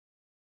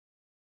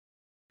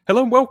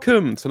Hello and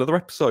welcome to another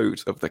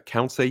episode of the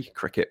County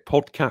Cricket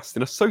Podcast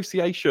in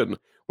association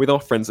with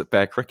our friends at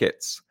Bear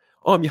Crickets.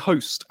 I'm your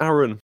host,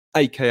 Aaron,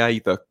 aka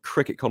the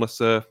Cricket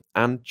Connoisseur,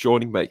 and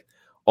joining me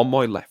on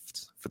my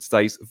left for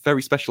today's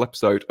very special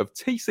episode of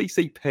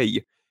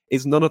TCCP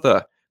is none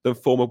other than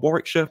former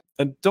Warwickshire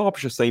and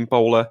Derbyshire seam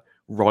bowler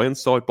Ryan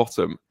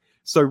Sidebottom.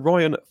 So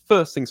Ryan,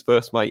 first things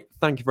first, mate,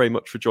 thank you very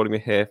much for joining me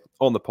here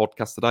on the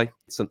podcast today.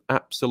 It's an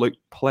absolute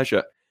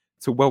pleasure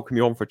to welcome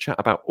you on for a chat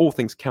about all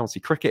things county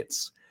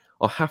crickets.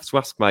 I have to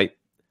ask, mate,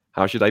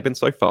 how's your day been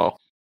so far?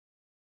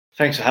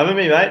 Thanks for having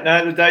me, mate.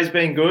 No, the day's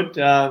been good.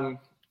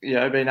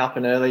 Been up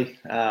and early,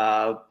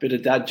 bit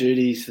of dad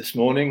duties this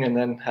morning, and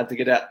then had to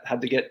get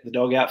the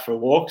dog out for a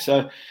walk.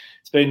 So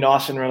it's been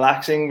nice and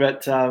relaxing.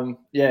 But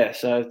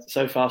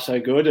so far so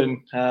good.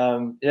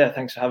 And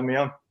thanks for having me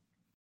on.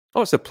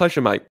 Oh, it's a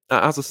pleasure, mate.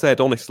 As I said,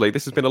 honestly,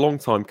 this has been a long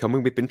time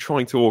coming. We've been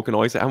trying to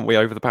organise it, haven't we,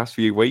 over the past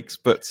few weeks,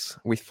 but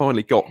we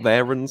finally got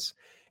there. And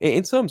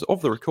in terms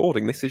of the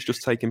recording, this is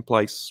just taking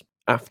place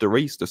after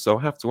Easter. So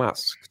I have to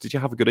ask, did you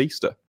have a good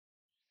Easter?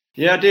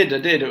 Yeah, I did.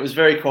 It was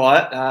very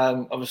quiet.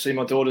 Obviously,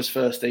 my daughter's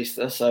first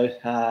Easter, so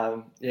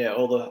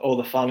all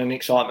the fun and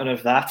excitement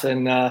of that,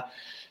 and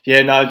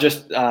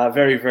just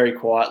very, very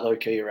quiet, low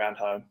key around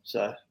home.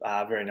 So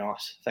very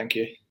nice. Thank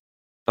you.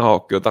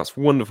 Oh, good. That's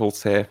wonderful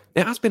to hear.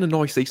 It has been a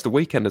nice Easter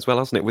weekend as well,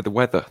 hasn't it, with the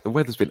weather? The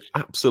weather's been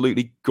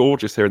absolutely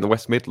gorgeous here in the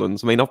West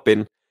Midlands. I mean, I've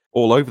been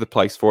all over the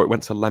place for it.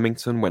 Went to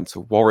Leamington, went to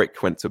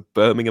Warwick, went to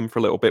Birmingham for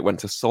a little bit, went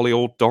to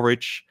Solihull,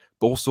 Dorridge,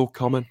 Borsall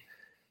Common.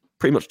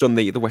 Pretty much done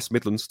the West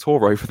Midlands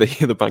tour over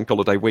the bank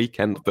holiday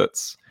weekend.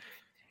 But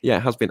yeah,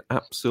 it has been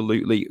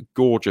absolutely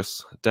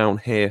gorgeous down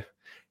here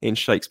in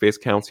Shakespeare's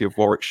County of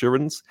Warwickshire.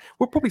 And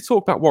we'll probably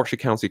talk about Warwickshire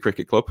County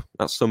Cricket Club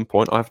at some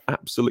point. I have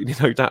absolutely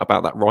no doubt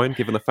about that, Ryan,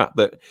 given the fact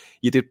that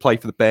you did play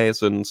for the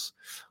Bears, and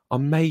I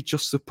may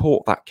just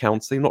support that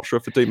county. I'm not sure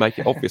if I do make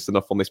it obvious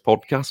enough on this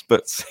podcast,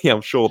 but yeah,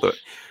 I'm sure that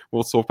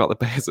we'll talk about the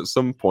Bears at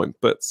some point.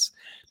 But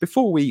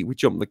before we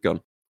jump the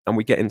gun and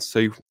we get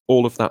into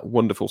all of that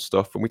wonderful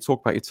stuff and we talk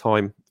about your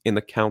time in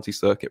the county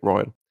circuit,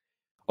 Ryan,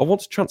 I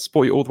want to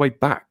transport you all the way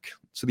back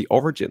to the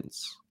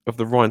origins of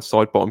the Ryan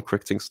Sidebottom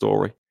cricketing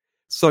story.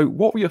 So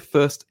what were your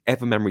first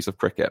ever memories of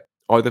cricket,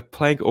 either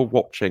playing or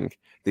watching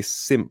this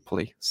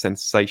simply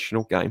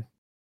sensational game?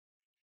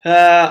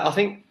 I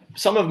think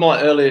some of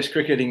my earliest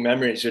cricketing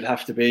memories would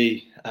have to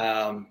be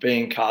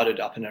being carted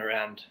up and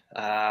around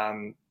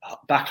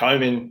back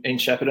home in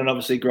Shepparton,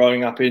 obviously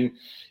growing up in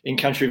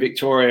country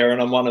Victoria,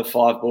 and I'm one of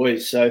 5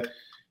 boys. So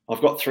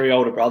I've got 3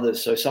 older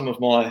brothers. So some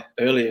of my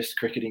earliest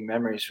cricketing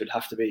memories would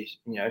have to be,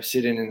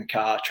 sitting in the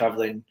car,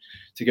 travelling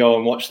to go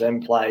and watch them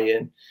play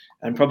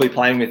and probably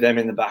playing with them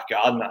in the back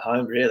garden at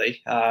home,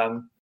 really.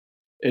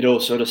 It all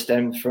sort of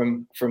stemmed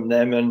from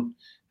them, and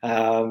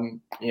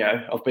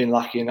I've been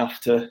lucky enough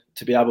to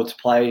be able to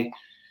play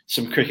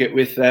some cricket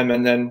with them,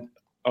 and then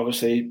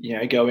obviously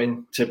go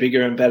into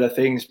bigger and better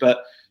things.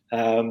 But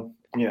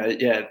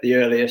the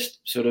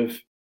earliest sort of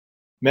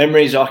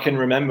memories I can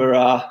remember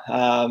are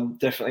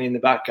definitely in the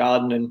back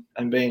garden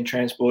and being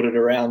transported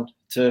around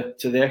to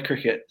their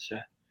cricket. So.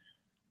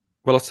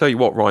 Well, I'll tell you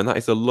what, Ryan, that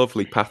is a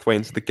lovely pathway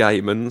into the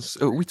game. And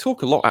we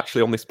talk a lot,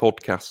 actually, on this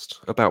podcast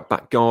about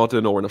back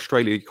garden, or in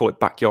Australia, you call it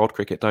backyard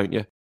cricket, don't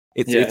you?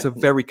 It's a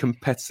very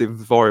competitive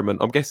environment.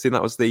 I'm guessing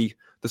that was the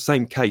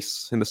same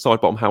case in the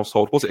Sidebottom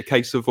household. Was it a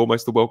case of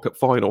almost the World Cup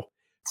final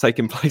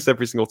taking place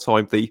every single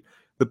time the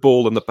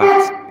ball and the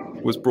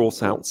bat was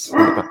brought out in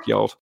the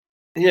backyard?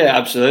 Yeah,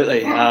 absolutely.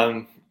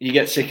 You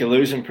get sick of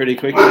losing pretty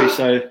quickly,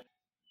 so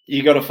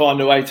you got to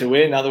find a way to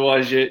win.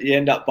 Otherwise, you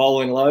end up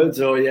bowling loads,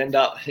 or you end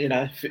up,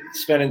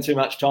 spending too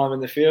much time in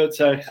the field.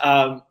 So,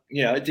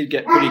 it did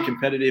get pretty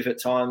competitive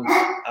at times.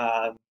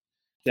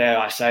 Dare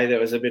I say there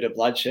was a bit of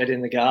bloodshed in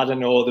the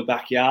garden or the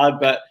backyard,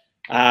 but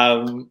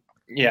all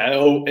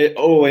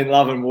in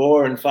love and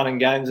war and fun and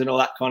games and all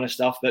that kind of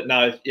stuff. But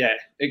no,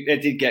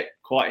 it did get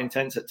quite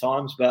intense at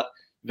times, but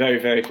very,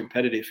 very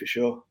competitive for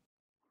sure.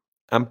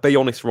 And be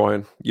honest,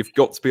 Ryan, you've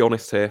got to be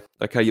honest here.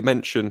 Okay, you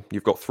mentioned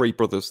you've got 3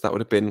 brothers. That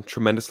would have been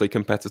tremendously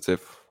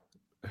competitive.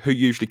 Who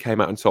usually came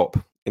out on top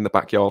in the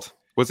backyard?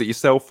 Was it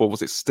yourself, or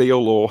was it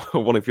Steele, or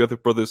one of your other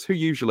brothers? Who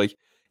usually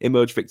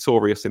emerged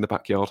victorious in the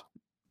backyard?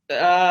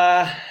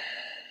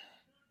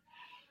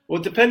 Well,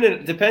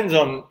 depends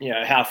on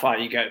how far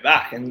you go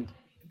back, and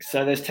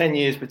so there's 10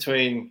 years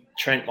between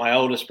Trent, my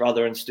oldest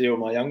brother, and Steele,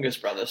 my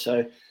youngest brother.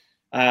 So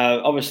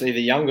obviously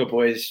the younger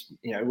boys,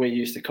 we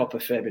used to cop a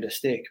fair bit of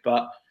stick,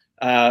 but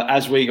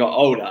as we got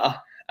older,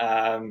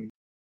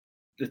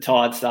 the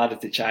tide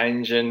started to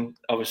change, and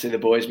obviously the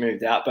boys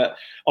moved out. But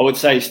I would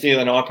say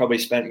Steele and I probably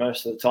spent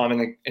most of the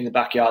time in the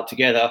backyard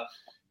together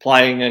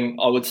playing, and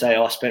I would say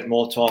I spent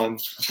more time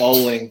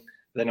bowling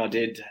than I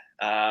did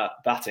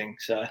batting.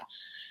 So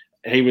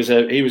he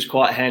was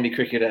quite a handy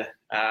cricketer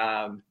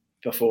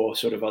before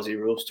sort of Aussie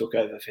rules took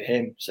over for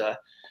him. So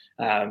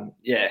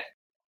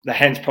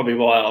hence probably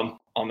why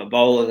I'm a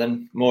bowler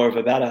than more of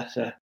a batter.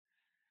 So.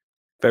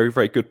 Very,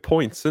 very good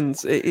points.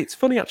 And it's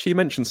funny, actually, you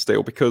mentioned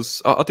Steele,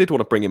 because I did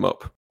want to bring him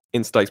up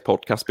in today's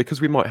podcast,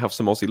 because we might have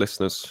some Aussie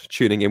listeners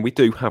tuning in. We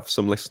do have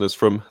some listeners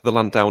from the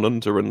land down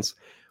under, and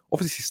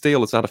obviously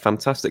Steele has had a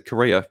fantastic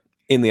career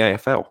in the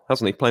AFL,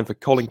 hasn't he? Playing for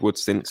Collingwood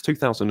since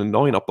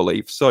 2009, I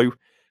believe. So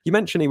you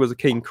mentioned he was a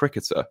keen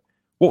cricketer.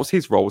 What was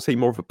his role? Was he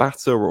more of a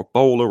batter or a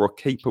bowler or a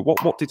keeper?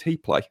 What did he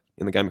play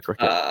in the game of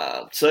cricket?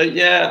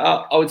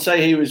 I would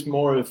say he was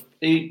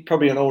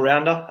probably an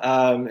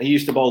all-rounder. He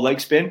used to bowl leg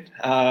spin.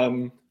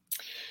 I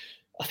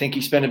think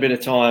he spent a bit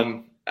of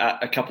time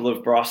at a couple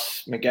of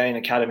Bryce McGain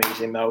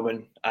academies in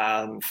Melbourne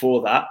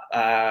for that,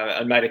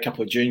 and made a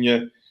couple of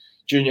junior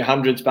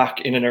hundreds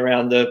back in and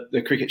around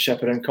the Cricket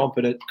Shepparton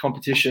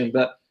competition.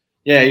 But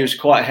yeah, he was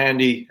quite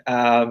handy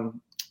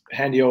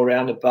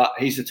all-rounder, but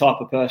he's the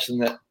type of person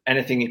that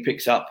anything he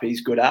picks up,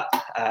 he's good at.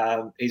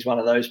 He's one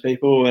of those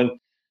people. And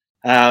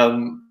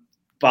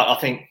but I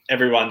think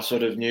everyone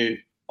sort of knew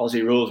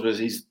Aussie Rules was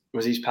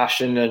his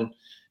passion and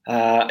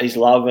his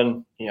love.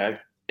 And,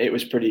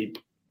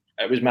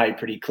 it was made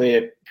pretty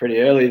clear pretty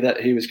early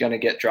that he was going to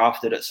get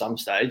drafted at some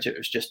stage. It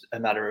was just a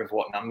matter of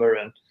what number.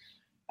 And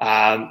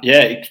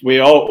we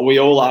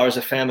all are as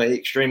a family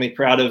extremely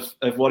proud of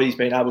what he's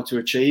been able to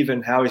achieve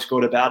and how he's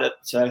gone about it.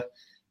 So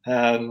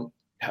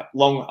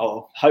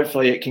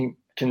hopefully it can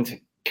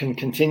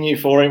continue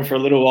for him for a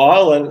little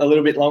while and a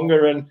little bit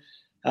longer, and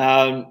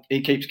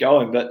he keeps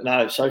going. But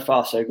no, so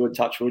far so good.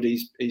 Touch wood,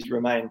 he's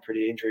remained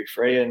pretty injury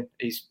free, and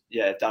he's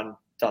done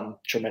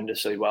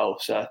tremendously well.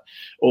 So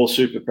all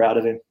super proud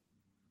of him.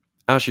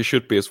 As you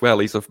should be as well.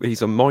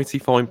 He's a mighty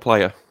fine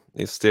player.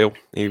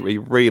 He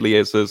really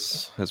is,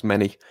 as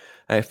many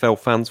AFL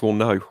fans will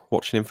know,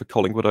 watching him for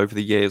Collingwood over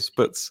the years.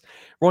 But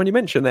Ryan, you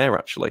mentioned there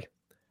actually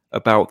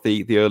about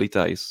the early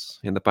days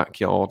in the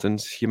backyard,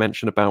 and you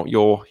mentioned about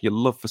your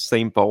love for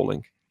seam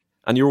bowling,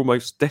 and you're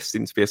almost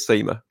destined to be a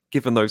seamer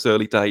given those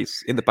early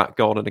days in the back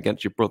garden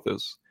against your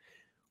brothers.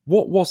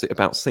 What was it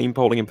about seam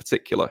bowling in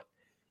particular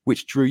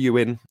which drew you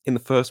in the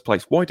first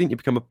place? Why didn't you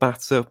become a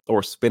batter or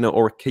a spinner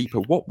or a keeper?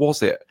 What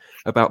was it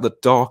about the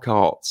dark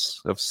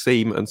arts of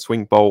seam and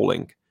swing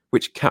bowling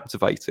which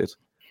captivated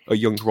a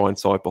young Ryan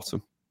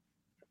Sidebottom?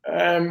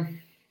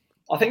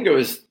 I think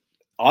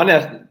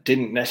I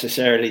didn't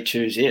necessarily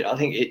choose it. I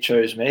think it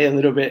chose me a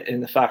little bit,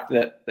 in the fact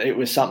that it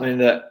was something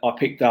that I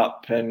picked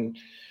up and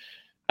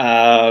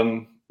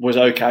was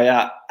okay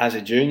at as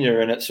a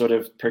junior, and it sort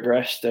of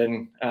progressed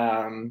and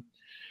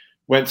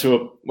went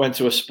to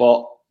a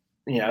spot.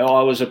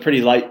 I was a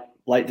pretty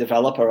late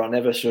developer. I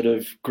never sort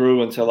of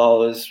grew until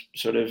I was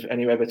sort of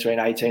anywhere between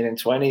 18 and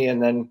 20.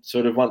 And then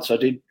sort of once I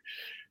did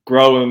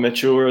grow and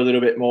mature a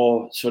little bit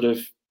more, sort of,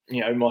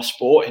 my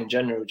sport in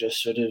general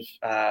just sort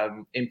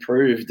of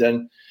improved.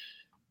 And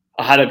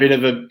I had a bit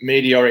of a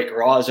meteoric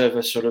rise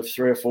over sort of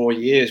 3 or 4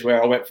 years,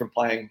 where I went from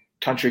playing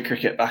country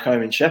cricket back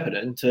home in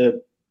Shepparton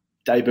to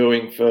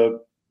debuting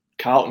for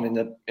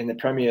Carlton in the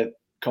Premier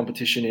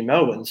competition in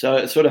Melbourne. So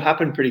it sort of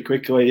happened pretty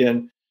quickly.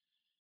 And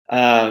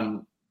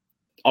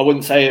I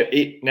wouldn't say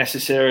it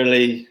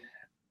necessarily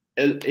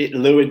it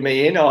lured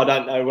me in. I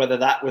don't know whether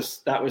that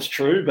was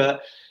true,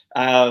 but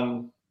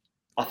I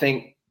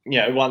think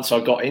once I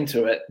got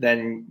into it,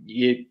 then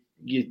you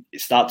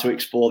start to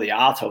explore the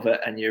art of it,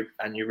 and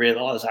you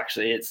realise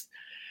actually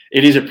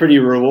it is a pretty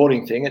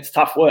rewarding thing. It's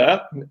tough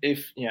work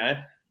if you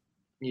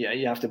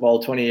have to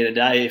bowl 20 in a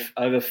day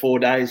over 4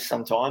 days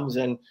sometimes,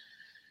 and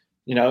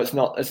it's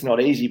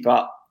not easy,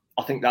 but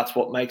I think that's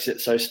what makes it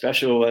so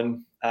special.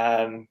 And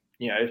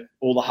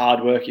all the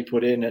hard work you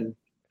put in,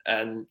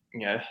 and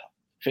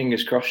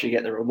fingers crossed you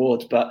get the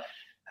rewards. But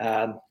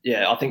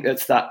I think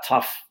that's that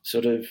tough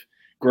sort of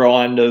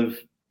grind of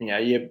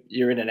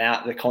you're in and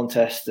out of the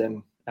contest,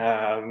 and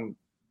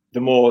the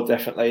more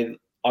definitely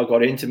I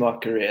got into my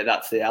career,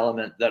 that's the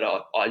element that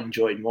I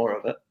enjoyed more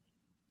of it.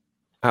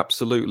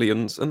 Absolutely,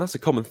 and that's a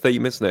common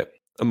theme, isn't it,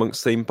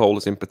 amongst seam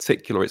bowlers in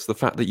particular? It's the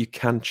fact that you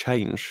can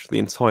change the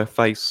entire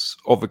face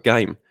of a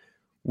game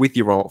with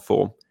your art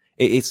form.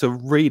 It's a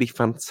really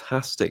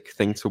fantastic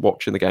thing to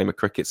watch in the game of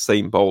cricket,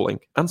 seam bowling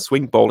and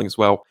swing bowling as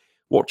well.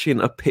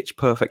 Watching a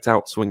pitch-perfect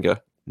outswinger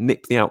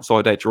nip the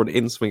outside edge, or an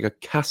in-swinger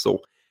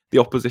castle the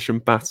opposition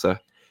batter.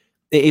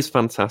 It is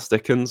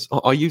fantastic, and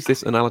I use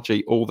this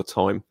analogy all the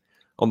time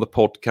on the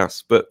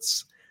podcast, but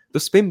the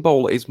spin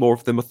bowler is more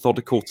of the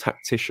methodical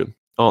tactician,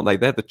 aren't they?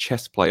 They're the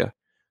chess player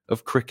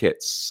of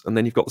crickets, and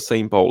then you've got the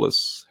seam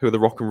bowlers, who are the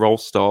rock and roll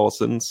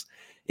stars. And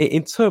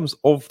in terms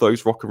of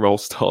those rock and roll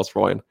stars,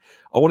 Ryan,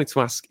 I wanted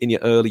to ask, in your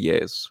early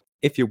years,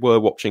 if you were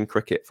watching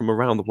cricket from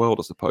around the world,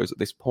 I suppose, at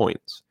this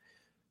point,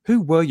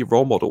 who were your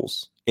role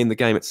models in the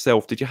game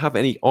itself? Did you have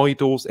any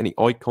idols, any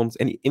icons,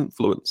 any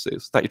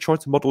influences that you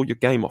tried to model your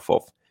game off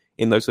of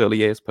in those early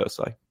years, per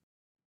se?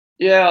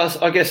 Yeah,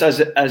 I guess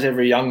as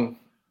every young,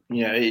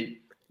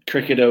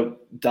 cricketer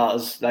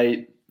does,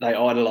 they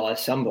idolise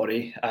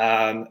somebody.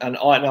 And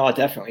I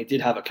definitely did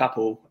have a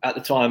couple. At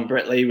the time,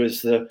 Brett Lee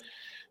was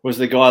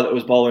the guy that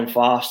was bowling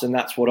fast, and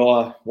that's what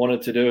I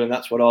wanted to do, and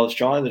that's what I was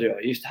trying to do.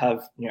 I used to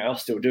have, I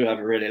still do have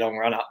a really long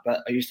run up, but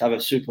I used to have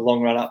a super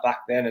long run up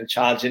back then and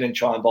charge in and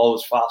try and bowl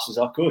as fast as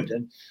I could.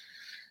 And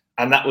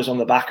that was on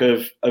the back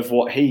of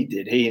what he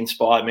did. He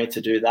inspired me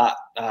to do that.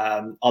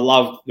 I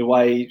loved the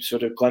way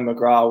sort of Glenn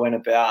McGrath went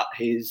about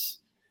his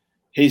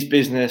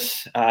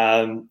business.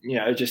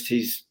 Just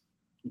his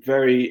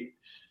very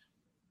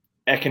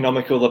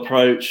economical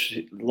approach,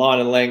 line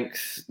and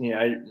length.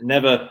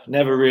 Never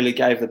really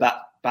gave the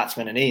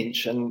batsman an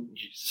inch, and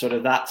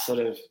that side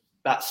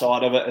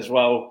of it as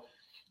well.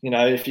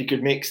 If you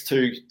could mix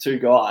two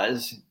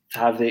guys to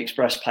have the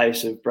express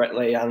pace of Brett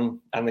Lee and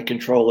the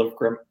control of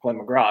Glenn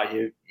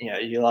McGrath,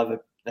 you'll have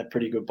a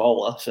pretty good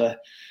bowler. So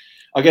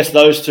I guess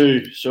those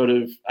two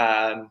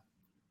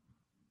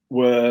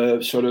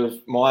were sort of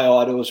my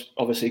idols.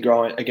 Obviously,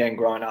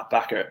 growing up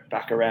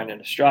back around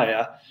in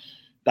Australia.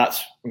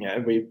 That's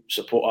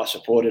I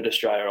supported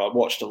Australia. I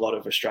watched a lot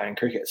of Australian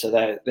cricket, so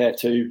they're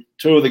two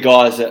of the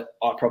guys that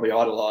I probably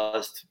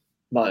idolised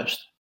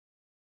most.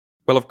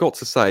 Well, I've got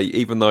to say,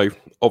 even though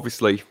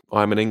obviously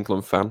I'm an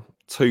England fan,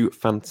 two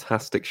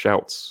fantastic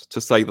shouts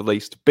to say the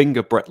least.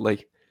 Binger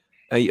Bretley,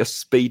 a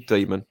speed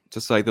demon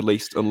to say the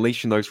least,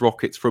 unleashing those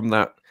rockets from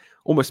that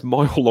almost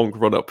mile-long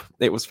run-up.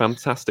 It was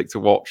fantastic to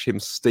watch him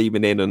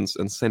steaming in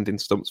and sending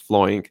stumps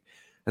flying.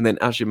 And then,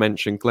 as you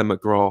mentioned, Glenn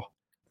McGrath,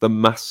 the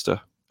master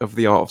of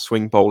the art of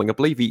swing bowling. I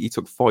believe he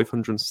took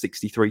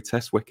 563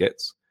 test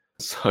wickets.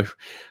 So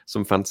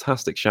some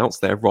fantastic shouts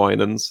there,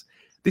 Ryan. And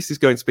this is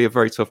going to be a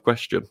very tough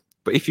question.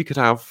 But if you could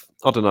have,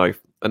 I don't know,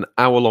 an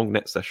hour-long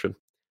net session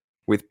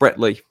with Brett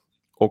Lee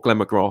or Glenn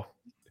McGrath,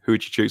 who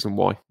would you choose and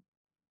why?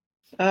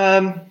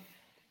 I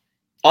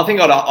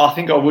think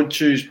I would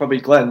choose probably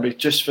Glenn, but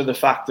just for the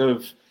fact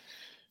of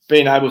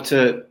being able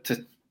to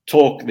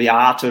talk the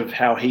art of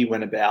how he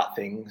went about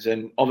things.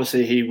 And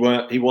obviously he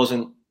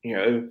wasn't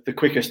the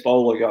quickest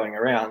bowler going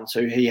around,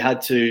 so he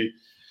had to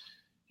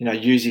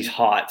use his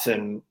heights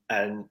and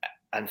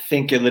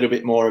think a little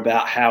bit more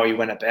about how he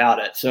went about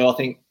it. So I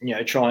think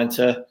trying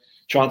to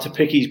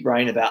pick his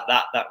brain about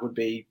that would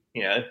be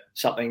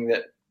something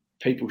that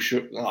people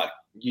should like.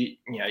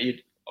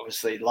 You'd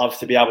obviously love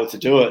to be able to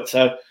do it.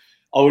 So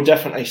I would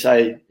definitely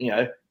say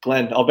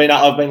Glenn. I've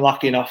been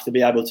lucky enough to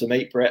be able to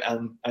meet Brett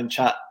and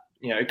chat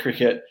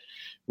cricket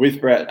with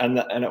Brett, and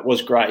it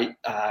was great.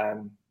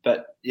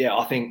 But yeah,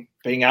 I think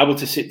being able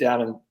to sit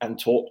down and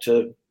talk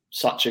to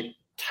such a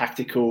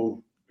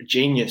tactical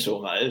genius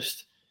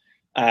almost,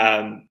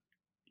 the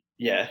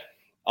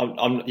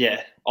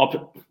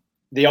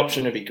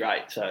option would be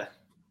great. So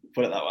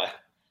put it that way.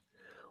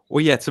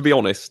 Well, yeah, to be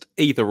honest,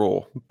 either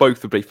or,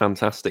 both would be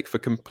fantastic for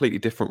completely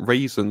different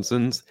reasons.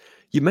 And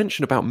you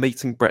mentioned about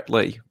meeting Brett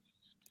Lee.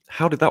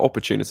 How did that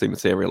opportunity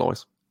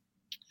materialise?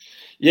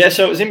 Yeah,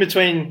 so it was in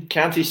between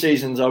county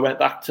seasons. I went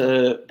back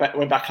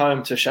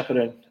home to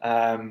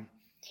Shepparton,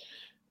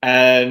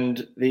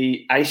 and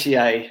the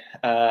ACA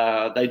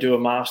they do a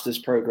masters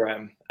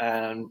program,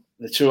 and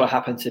the tour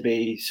happened to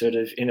be sort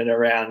of in and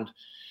around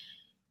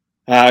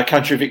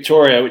country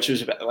Victoria,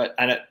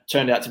 and it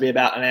turned out to be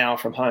about an hour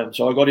from home.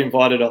 So I got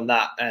invited on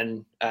that,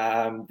 and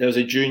there was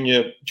a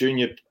junior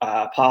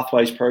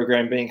pathways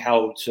program being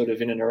held sort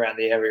of in and around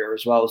the area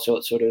as well. So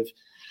it sort of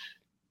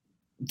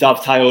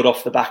dovetailed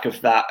off the back of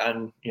that,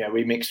 and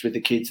we mixed with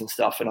the kids and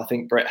stuff. And I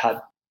think Brett had,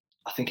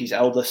 his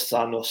eldest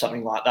son or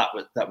something like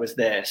that was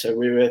there. So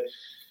we were,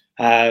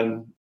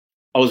 I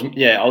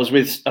was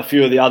with a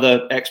few of the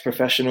other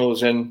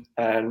ex-professionals, and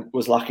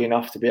was lucky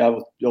enough to be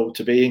able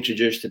to be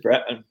introduced to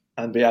Brett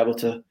and be able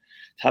to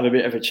have a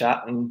bit of a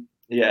chat. And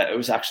it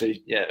was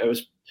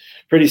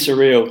pretty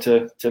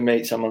surreal to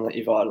meet someone that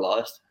you've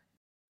idolised.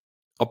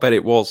 I bet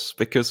it was,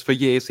 because for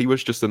years he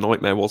was just a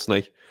nightmare,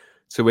 wasn't he?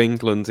 To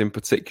England in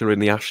particular in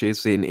the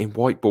Ashes, in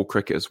white ball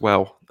cricket as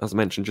well. As I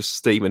mentioned, just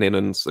steaming in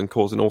and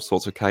causing all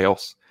sorts of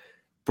chaos.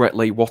 Brett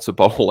Lee, what a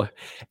bowler.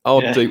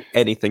 I'd do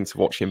anything to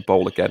watch him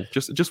bowl again.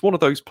 Just one of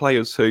those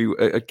players who,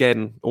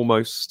 again,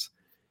 almost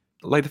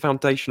laid the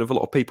foundation of a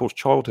lot of people's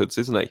childhoods,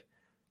 isn't he?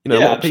 A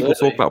lot of people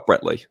talk about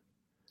Brett Lee.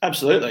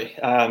 Absolutely.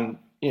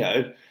 He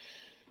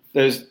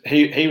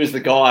was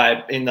the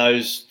guy in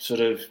those sort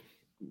of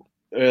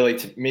early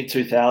to mid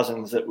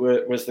 2000s that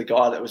was the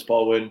guy that was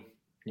bowling,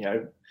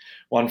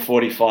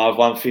 145,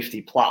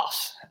 150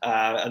 plus.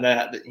 And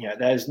that,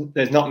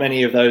 there's not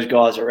many of those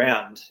guys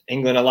around.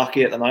 England are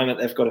lucky at the moment.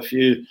 They've got a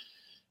few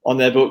on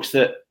their books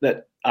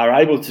that are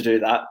able to do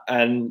that.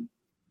 And,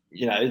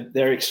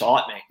 they're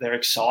exciting. They're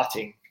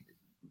exciting.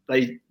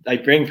 They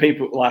bring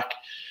people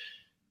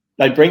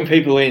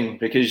in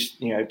because,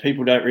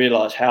 people don't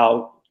realize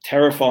how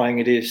terrifying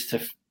it is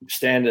to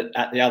stand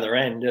at the other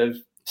end of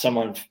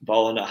someone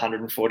bowling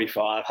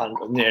 145,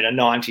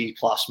 90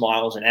 plus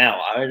miles an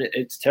hour.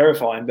 It's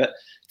terrifying, but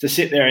to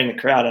sit there in the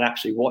crowd and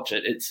actually watch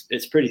it,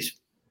 it's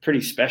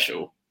pretty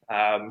special.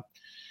 And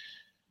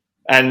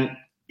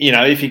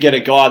if you get a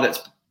guy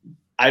that's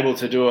able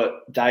to do it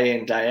day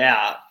in, day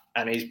out,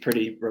 and he's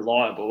pretty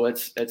reliable,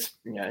 it's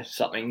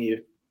something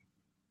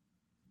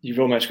you've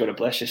almost got to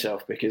bless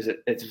yourself, because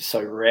it's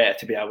so rare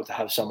to be able to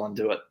have someone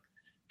do it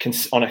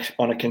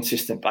on a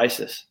consistent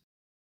basis.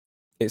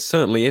 It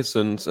certainly is,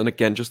 and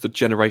again, just the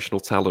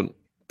generational talent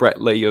Brett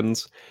Lee,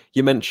 and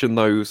you mentioned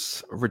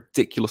those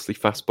ridiculously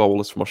fast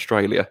bowlers from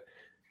Australia.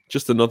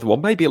 Just another one,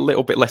 maybe a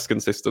little bit less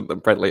consistent than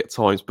Brett Lee at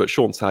times, but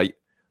Sean Tate,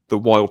 the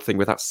wild thing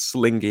with that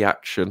slingy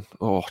action.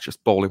 Oh,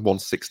 just bowling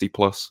 160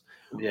 plus.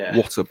 Yeah.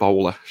 What a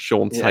bowler,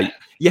 Sean Tate.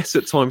 Yes,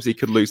 at times he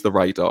could lose the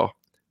radar,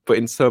 but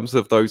in terms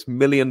of those $1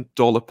 million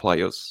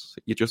players,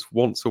 you just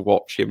want to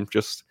watch him,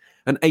 just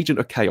an agent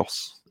of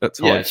chaos at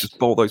times. Just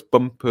bowl those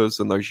bumpers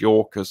and those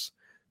Yorkers.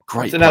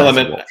 Great player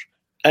to watch.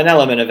 An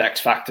element of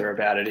X factor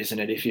about it, isn't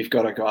it? If you've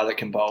got a guy that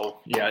can bowl,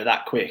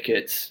 that quick,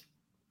 it's,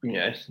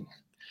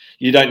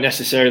 you don't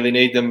necessarily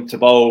need them to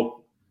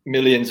bowl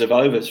millions of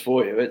overs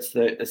for you. It's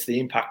the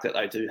impact that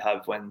they do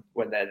have when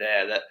they're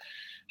there, that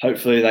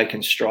hopefully they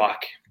can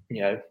strike,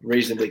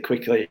 reasonably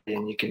quickly,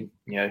 and you can,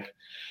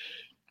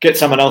 get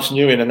someone else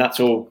new in, and that's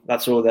all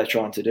they're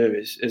trying to do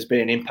is be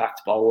an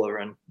impact bowler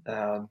and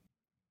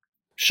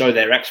show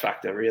their X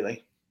factor,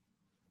 really.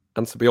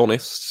 And to be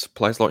honest,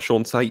 players like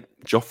Sean Tate,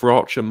 Jofra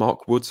Archer,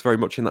 Mark Woods, very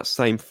much in that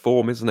same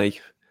form, isn't he?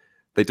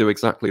 They do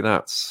exactly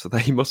that. So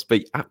they must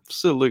be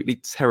absolutely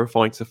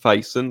terrifying to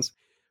face. And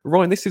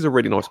Ryan, this is a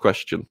really nice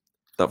question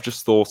that I've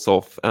just thought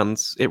of,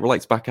 and it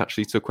relates back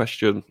actually to a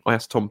question I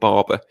asked Tom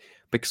Barber,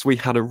 because we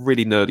had a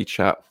really nerdy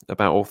chat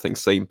about all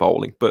things seam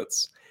bowling. But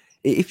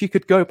if you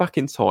could go back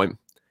in time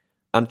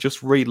and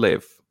just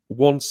relive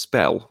one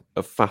spell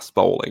of fast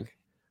bowling,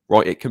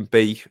 right, it can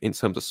be in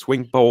terms of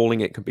swing bowling,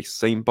 it can be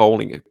seam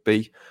bowling, it could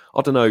be,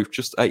 I don't know,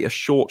 just a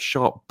short,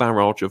 sharp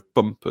barrage of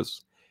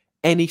bumpers.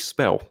 Any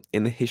spell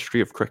in the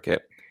history of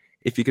cricket,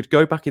 if you could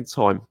go back in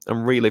time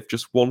and relive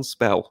just one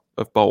spell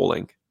of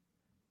bowling,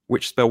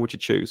 which spell would you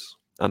choose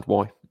and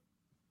why?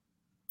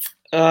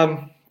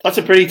 That's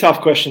a pretty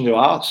tough question to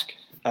ask,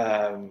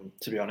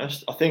 to be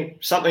honest. I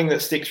think something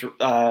that sticks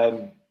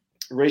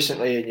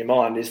recently in your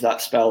mind is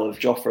that spell of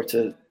Jofra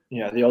to, the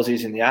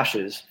Aussies in the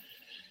Ashes.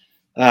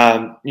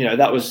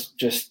 That was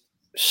just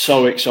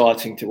so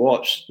exciting to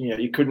watch.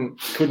 You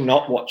could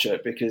not watch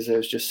it because there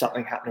was just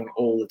something happening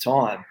all the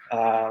time.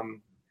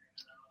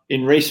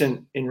 In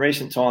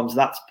recent times,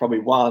 that's probably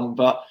one.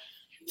 But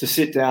to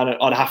sit down,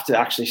 I'd have to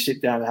actually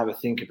sit down and have a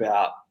think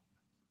about.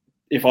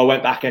 If I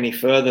went back any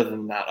further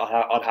than that,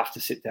 I'd have to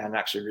sit down and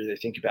actually really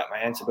think about my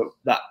answer.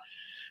 But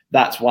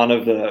that's one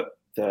of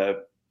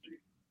the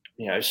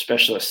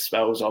specialist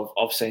spells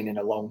I've seen in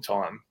a long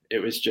time.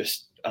 It was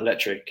just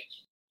electric.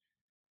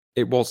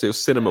 It was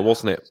cinema,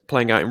 wasn't it?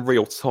 Playing out in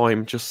real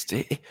time. Just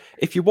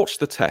if you watch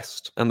The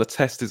Test, and The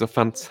Test is a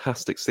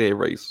fantastic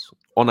series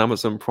on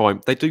Amazon Prime,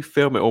 they do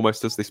film it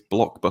almost as this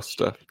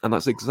blockbuster, and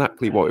that's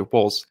exactly what it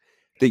was.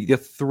 The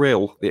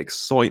thrill, the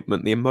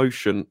excitement, the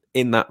emotion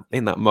in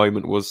that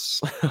moment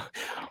was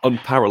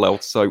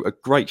unparalleled. So a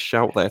great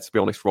shout there, to be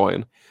honest,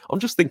 Ryan. I'm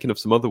just thinking of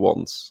some other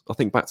ones. I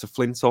think back to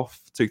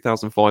Flintoff,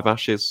 2005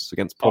 Ashes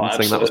against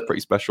Ponting. That was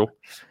pretty special.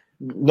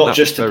 Not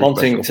just to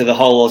Ponting, to the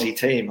whole Aussie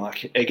team.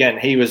 Like, again,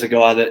 he was a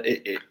guy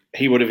that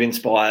he would have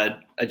inspired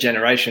a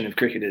generation of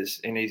cricketers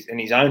in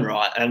his own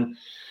right, and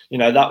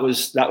that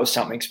was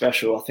something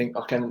special.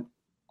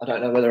 I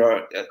don't know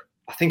whether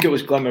I think it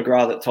was Glenn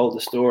McGrath that told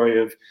the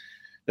story of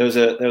there was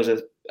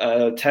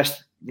a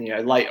test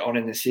late on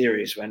in the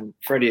series when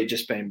Freddie had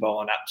just been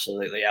bowling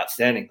absolutely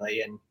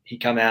outstandingly, and he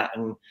come out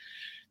and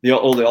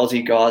all the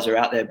Aussie guys are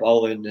out there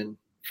bowling, and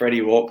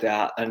Freddie walked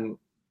out, and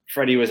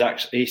Freddie was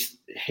actually,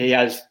 he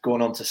has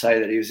gone on to say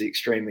that he was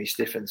extremely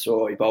stiff and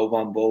sore. He bowled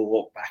one ball,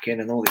 walked back in,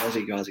 and all the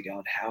Aussie guys are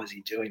going, how is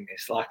he doing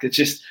this? Like, it's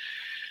just,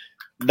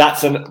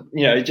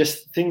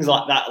 just things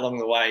like that along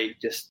the way,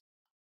 just,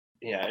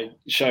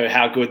 show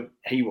how good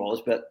he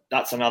was. But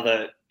that's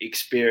another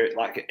experience,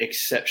 like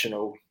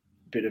exceptional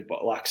bit of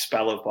like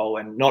spell of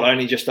bowling, not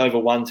only just over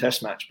one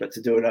test match, but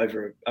to do it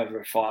over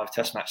a 5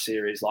 test match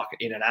series, like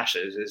in an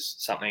Ashes, is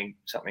something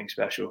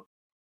special.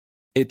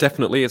 It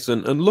definitely is.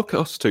 And look at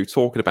us two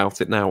talking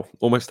about it now,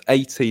 almost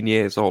 18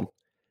 years on.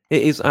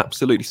 It is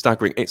absolutely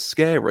staggering. It's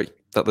scary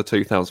that the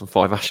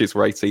 2005 Ashes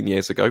were 18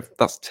 years ago.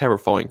 That's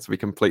terrifying, to be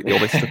completely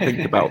honest, to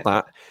think about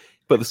that.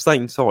 But at the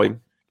same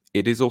time,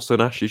 it is also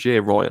an Ashes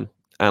year, Ryan.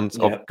 And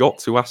yep. I've got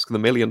to ask the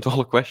 $1 million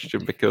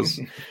question, because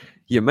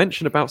you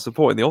mentioned about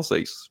supporting the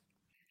Aussies.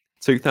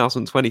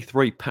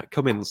 2023, Pat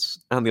Cummins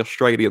and the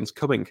Australians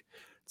coming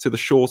to the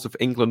shores of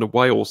England and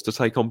Wales to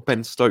take on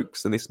Ben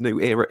Stokes in this new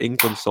era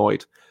England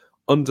side,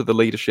 under the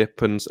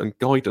leadership and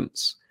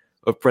guidance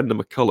of Brendan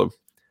McCullum.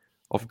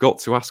 I've got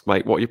to ask,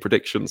 mate, what are your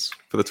predictions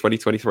for the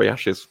 2023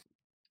 Ashes?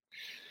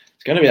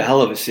 It's going to be a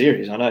hell of a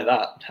series, I know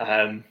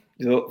that.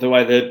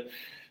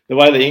 The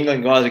way the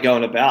England guys are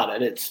going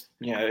about it, it's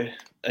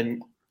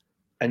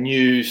a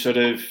new sort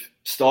of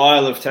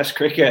style of Test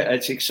cricket.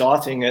 It's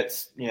exciting.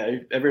 It's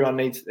everyone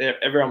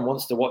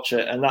wants to watch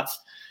it, and that's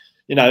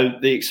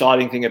the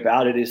exciting thing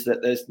about it is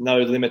that there's no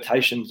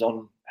limitations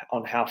on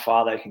how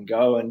far they can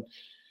go, and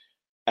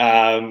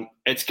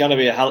it's going to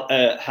be a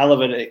hell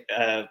of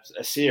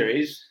a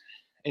series.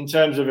 In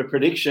terms of a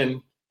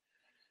prediction,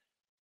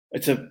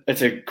 it's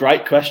a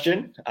great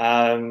question.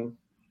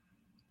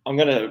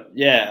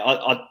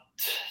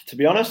 To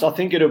be honest, I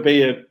think it'll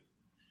be a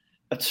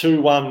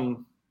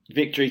 2-1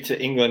 victory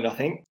to England. I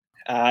think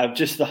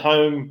Just the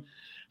home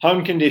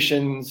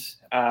conditions.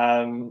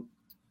 I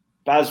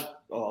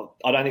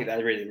don't think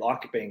they really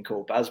like it being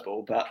called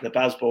Bazball, but the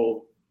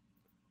Bazball,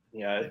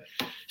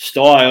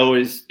 style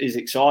is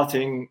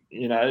exciting.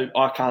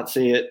 I can't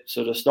see it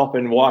sort of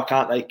stopping. Why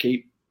can't they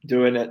keep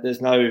doing it?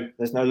 There's no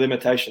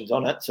limitations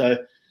on it. So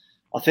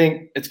I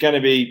think it's going to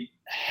be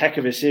a heck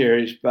of a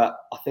series, but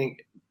I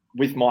think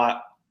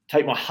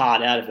take my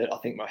heart out of it, I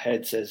think my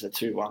head says a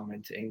 2-1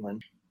 win to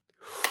England.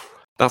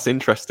 That's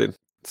interesting,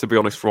 to be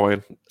honest,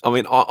 Ryan. I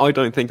mean, I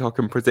don't think I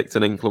can predict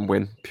an England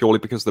win purely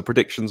because the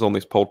predictions on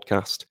this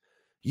podcast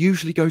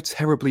usually go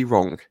terribly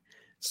wrong.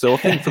 So I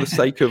think for the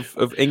sake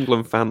of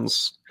England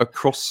fans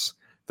across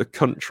the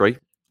country,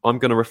 I'm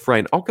going to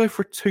refrain. I'll go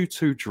for a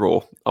 2-2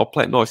 draw. I'll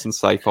play it nice and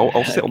safe.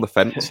 I'll sit on the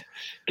fence.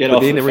 Get but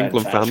off the the inner fence,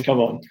 England fans. fan, Come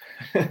on.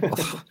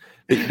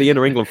 the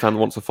inner England fan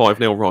wants a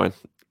 5-0, Ryan.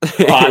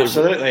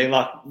 Absolutely.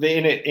 Like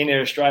the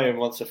inner Australian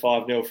wants a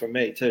 5-0 from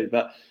me too.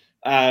 But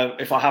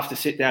if I have to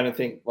sit down and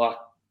think, like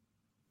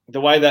the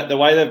way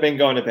they've been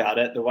going about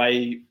it, the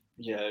way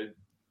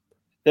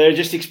they're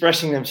just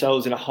expressing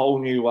themselves in a whole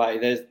new way.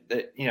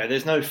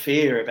 There's no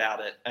fear about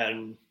it,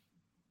 and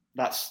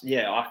that's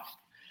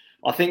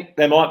I think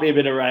there might be a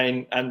bit of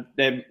rain, and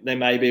there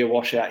may be a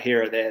washout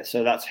here or there.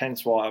 So that's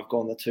hence why I've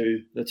gone the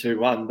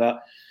 2-1.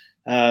 But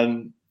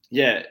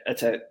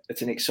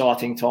it's an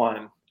exciting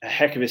time, a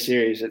heck of a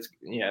series. It's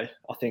I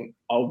think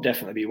I'll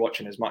definitely be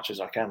watching as much as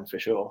I can for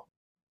sure.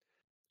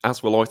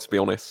 As will I, to be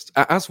honest.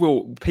 As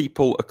will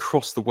people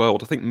across the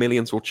world. I think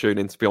millions will tune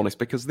in, to be honest,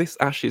 because this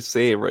Ashes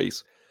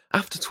series,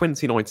 after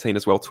 2019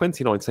 as well,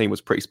 2019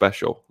 was pretty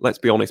special. Let's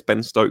be honest,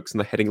 Ben Stokes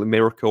and the Headingley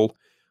Miracle.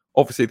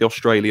 Obviously, the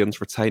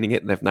Australians retaining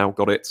it, and they've now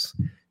got it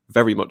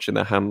very much in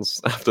their hands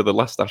after the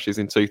last Ashes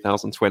in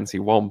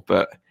 2021.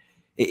 But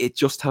it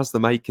just has the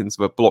makings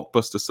of a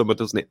blockbuster summer,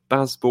 doesn't it?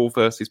 Bazball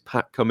versus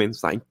Pat Cummins,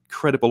 that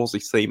incredible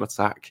Aussie seam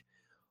attack.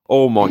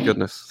 Oh my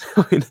goodness.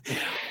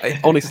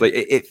 Honestly,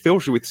 it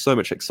fills you with so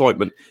much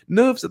excitement.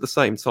 Nerves at the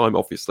same time,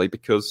 obviously,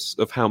 because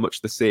of how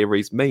much the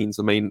series means.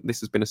 I mean, this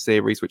has been a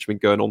series which has been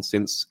going on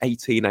since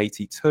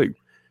 1882.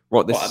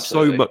 Right, there's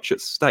so much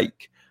at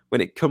stake. When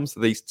it comes to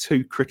these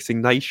two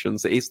cricketing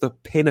nations, it is the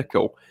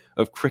pinnacle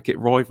of cricket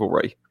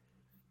rivalry.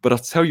 But I'll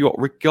tell you what,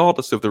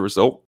 regardless of the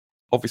result,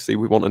 obviously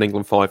we want an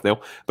England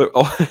 5-0,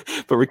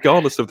 but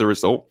regardless of the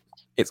result,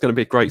 it's going to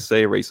be a great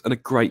series and a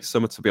great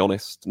summer, to be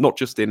honest, not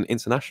just in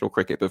international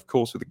cricket, but of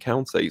course with the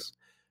counties,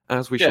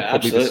 as we shall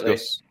probably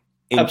discuss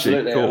in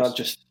due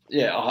course.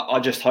 I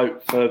just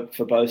hope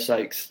for both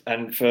sakes,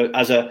 and for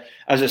as a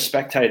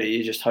spectator,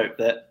 you just hope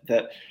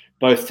that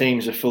both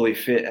teams are fully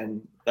fit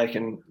and they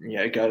can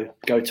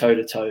go toe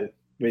to toe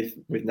with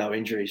no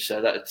injuries.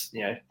 So that's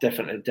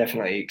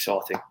definitely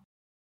exciting.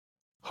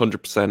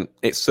 100%.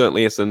 It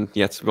certainly is. And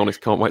yeah, to be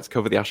honest, can't wait to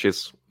cover the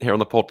Ashes here on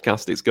the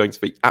podcast. It's going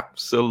to be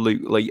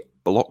absolutely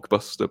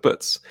blockbuster.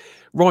 But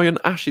Ryan,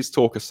 Ashes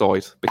talk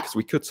aside, because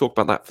we could talk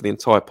about that for the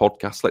entire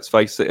podcast. Let's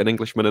face it, an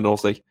Englishman and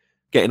Aussie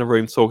get in a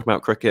room talking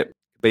about cricket,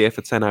 be here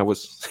for 10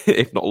 hours,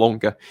 if not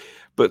longer.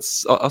 But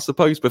I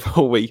suppose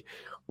before we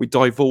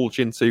divulge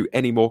into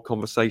any more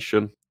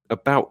conversation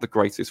about the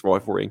greatest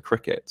rivalry in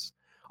cricket,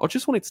 I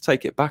just wanted to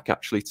take it back,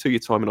 actually, to your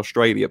time in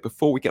Australia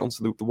before we get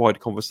onto the wider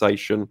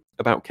conversation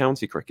about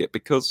county cricket,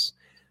 because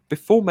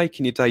before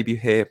making your debut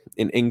here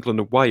in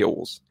England and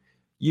Wales,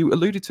 you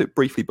alluded to it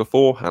briefly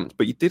beforehand,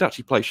 but you did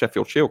actually play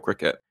Sheffield Shield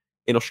cricket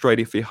in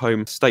Australia for your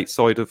home state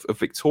side of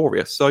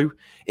Victoria. So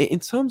in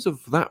terms of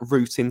that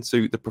route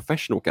into the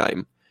professional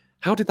game,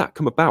 how did that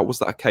come about? Was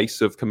that a case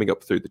of coming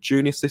up through the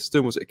junior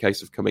system? Was it a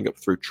case of coming up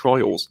through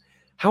trials?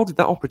 How did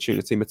that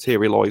opportunity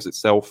materialise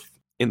itself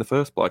in the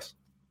first place?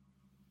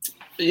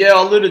 Yeah,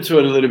 I alluded to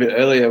it a little bit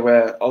earlier,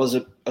 where I was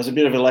a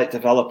bit of a late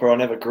developer. I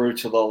never grew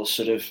till I was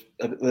sort of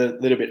a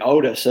little bit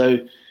older. So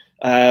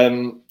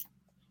I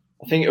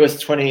think it was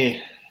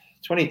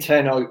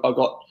 2010. I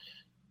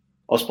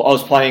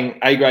was playing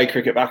A-grade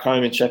cricket back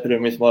home in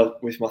Shepparton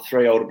with my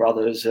three older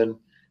brothers, and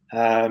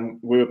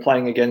we were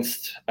playing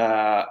against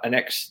an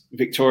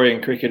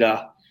ex-Victorian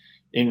cricketer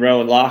in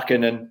Rowan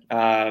Larkin,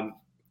 and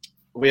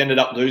we ended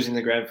up losing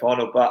the grand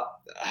final. But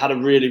I had a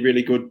really,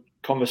 really good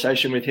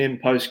conversation with him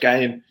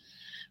post-game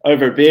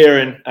over a beer,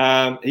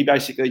 and he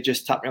basically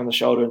just tapped me on the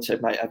shoulder and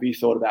said, "Mate, have you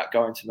thought about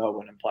going to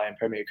Melbourne and playing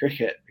Premier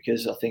Cricket?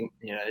 Because I think,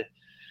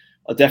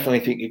 I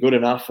definitely think you're good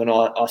enough, and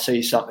I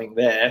see something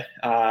there.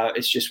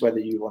 It's just whether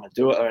you want to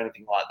do it or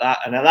anything like that."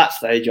 And at that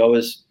stage, I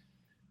was,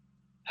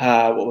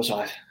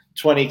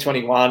 20,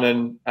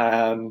 21,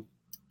 and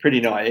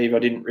pretty naive. I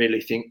didn't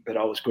really think that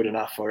I was good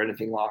enough or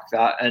anything like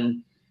that.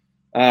 And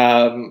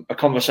a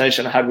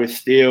conversation I had with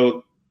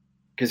Steele,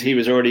 because he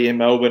was already in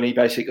Melbourne, he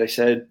basically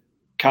said,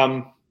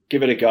 "Come,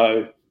 give it a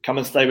go. Come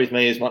and stay with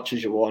me as much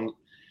as you want.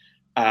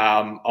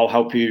 I'll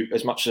help you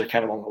as much as I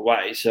can along the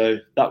way." So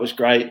that was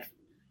great.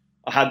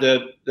 I had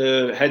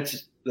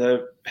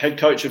the head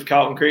coach of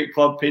Carlton Cricket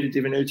Club, Peter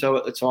Divenuto,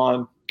 at the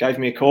time, gave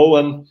me a call,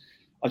 and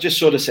I just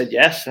sort of said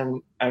yes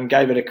and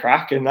gave it a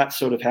crack. And that's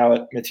sort of how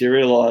it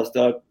materialised.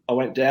 I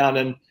went down,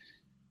 and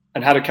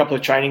and had a couple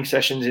of training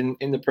sessions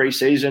in the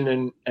pre-season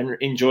and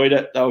enjoyed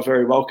it. They were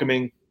very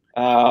welcoming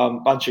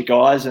bunch of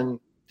guys, and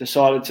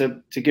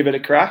decided to give it a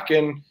crack.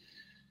 And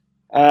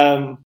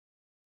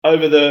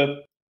over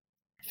the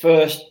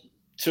first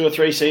 2 or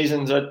 3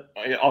 seasons, I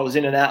was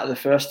in and out of the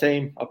first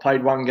team. I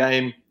played one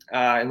game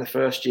in the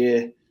first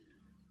year,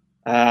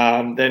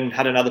 then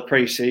had another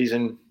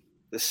pre-season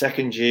the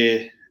second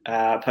year.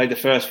 Played the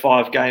first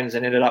 5 games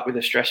and ended up with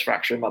a stress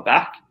fracture in my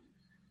back,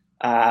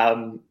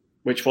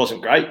 which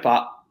wasn't great.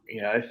 But,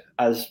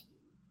 as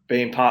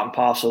being part and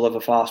parcel of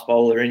a fast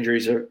bowler,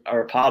 injuries are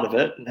a part of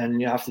it, and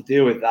you have to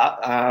deal with that.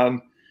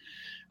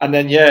 And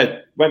then,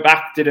 went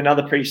back, did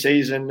another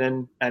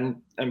pre-season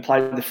and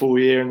played the full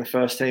year in the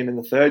first team in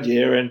the third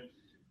year,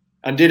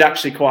 and did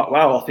actually quite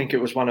well. I think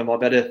it was one of my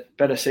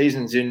better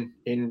seasons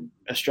in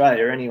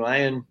Australia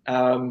anyway, and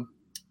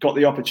got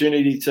the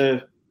opportunity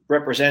to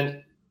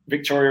represent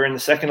Victoria in the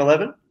second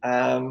 11.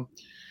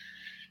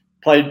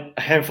 Played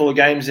a handful of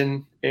games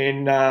in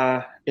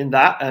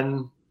that,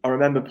 and I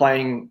remember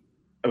playing.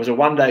 It was a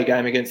one-day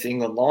game against the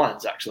England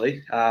Lions,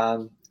 actually,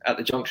 at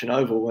the Junction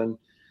Oval, and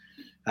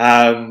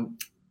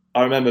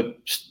I remember,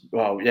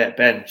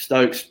 Ben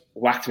Stokes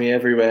whacked me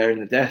everywhere in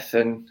the death,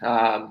 and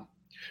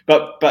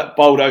but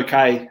bowled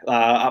okay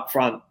up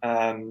front.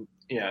 I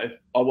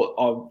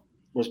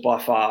was by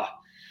far.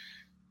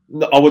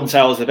 I wouldn't say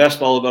I was the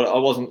best bowler, but I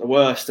wasn't the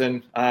worst.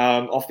 And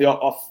off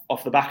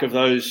the back of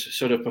those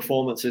sort of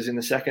performances in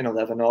the second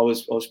 11, I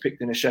was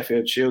picked in a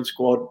Sheffield Shield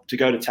squad to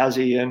go to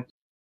Tassie,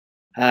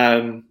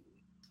 and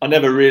I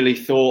never really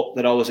thought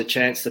that I was a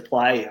chance to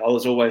play. I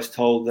was always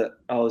told that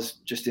I was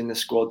just in the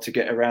squad to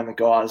get around the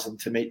guys and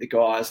to meet the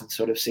guys and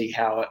sort of see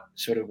how it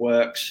sort of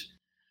works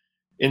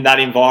in that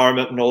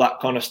environment and all that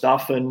kind of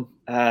stuff. And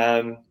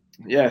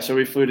so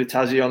we flew to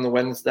Tassie on the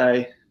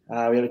Wednesday.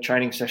 We had a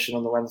training session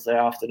on the Wednesday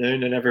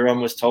afternoon, and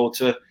everyone was told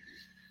to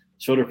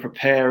sort of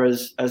prepare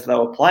as they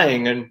were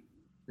playing. And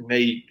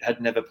me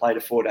had never played a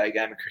 4-day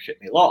game of cricket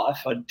in my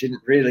life. I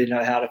didn't really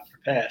know how to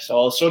prepare. So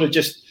I was sort of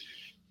just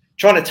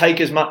trying to take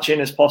as much in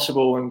as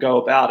possible and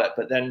go about it.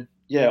 But then,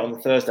 on the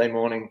Thursday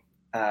morning,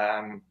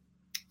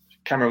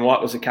 Cameron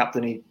White was the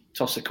captain. He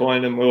tossed a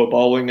coin and we were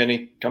bowling, and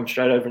he come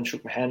straight over and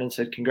shook my hand and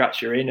said,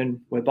 "Congrats, you're in,"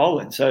 and we're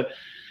bowling. So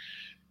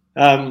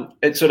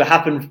it sort of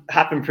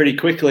happened pretty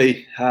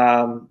quickly.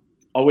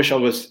 I wish I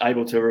was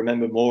able to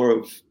remember more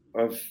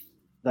of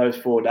those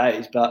 4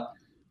 days, but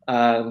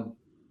I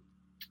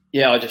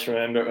just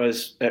remember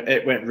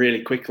it went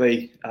really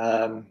quickly.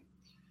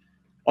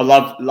 I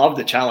loved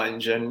the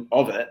challenge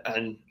of it,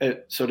 and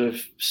it sort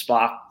of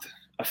sparked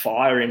a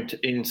fire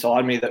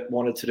inside me that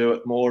wanted to do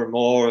it more and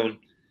more.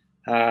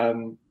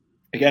 And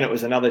again, it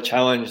was another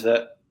challenge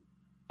that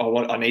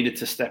I needed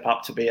to step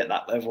up to be at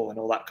that level and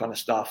all that kind of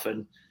stuff.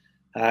 And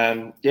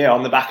on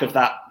the back of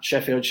that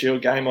Sheffield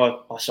Shield game, I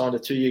signed a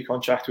 2-year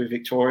contract with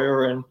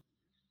Victoria, and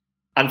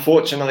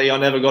unfortunately, I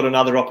never got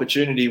another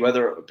opportunity.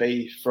 Whether it would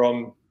be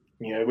from,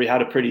 we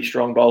had a pretty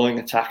strong bowling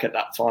attack at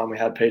that time. We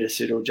had Peter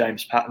Siddle,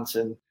 James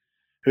Pattinson,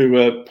 who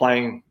were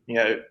playing,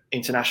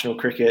 international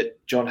cricket.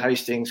 John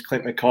Hastings,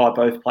 Clint Mackay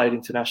both played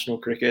international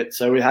cricket.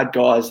 So we had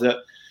guys that,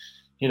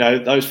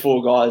 those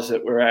 4 guys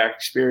that were our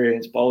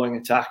experienced bowling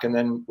attack. And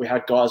then we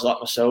had guys like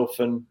myself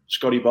and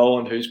Scotty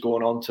Boland, who's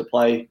gone on to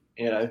play,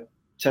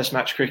 Test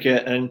match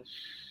cricket. And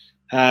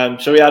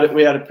so we had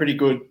a pretty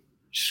good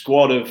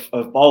squad of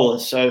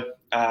bowlers. So,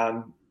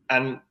 I'm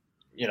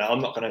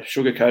not going to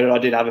sugarcoat it. I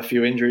did have a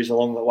few injuries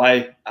along the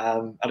way.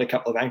 Had a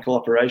couple of ankle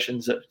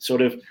operations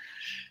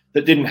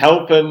that didn't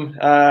help, and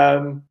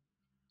I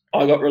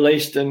got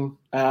released. And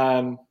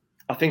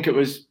I think it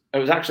was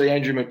actually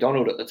Andrew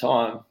McDonald at the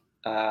time.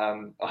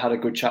 I had a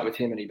good chat with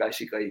him, and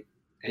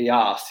he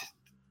asked,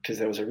 because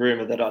there was a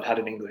rumor that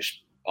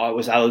I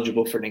was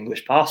eligible for an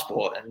English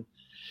passport, and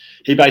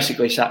he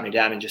basically sat me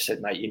down and just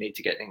said, "Mate, you need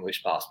to get an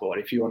English passport.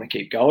 If you want to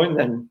keep going,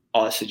 then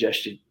I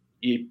suggest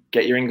you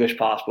get your English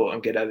passport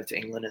and get over to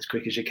England as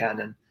quick as you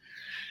can,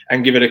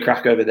 and give it a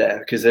crack over there,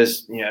 because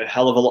there's a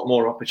hell of a lot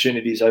more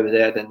opportunities over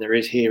there than there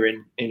is here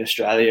in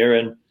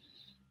Australia."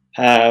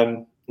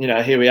 And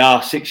here we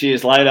are 6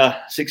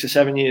 or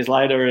 7 years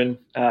later, and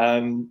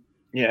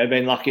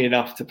been lucky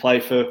enough to play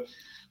for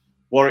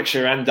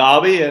Warwickshire and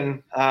Derby,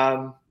 and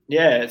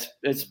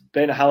it's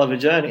been a hell of a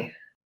journey.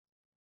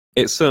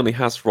 It certainly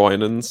has,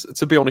 Ryan, and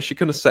to be honest, you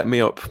couldn't have set me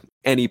up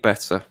any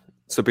better,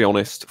 to be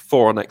honest,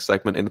 for our next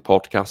segment in the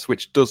podcast,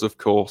 which does, of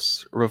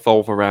course,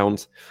 revolve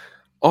around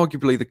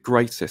arguably the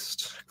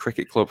greatest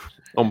cricket club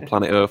on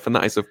planet Earth, and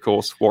that is, of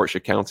course,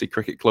 Warwickshire County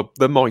Cricket Club,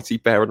 the mighty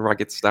Bear and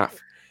Ragged Staff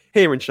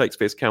here in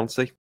Shakespeare's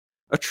County.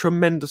 A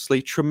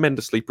tremendously,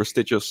 tremendously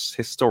prestigious,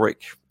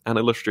 historic and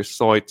illustrious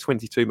side,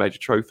 22 major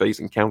trophies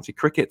in county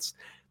cricket,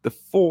 the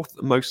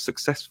 4th most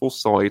successful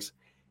side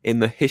in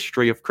the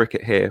history of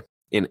cricket here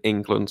in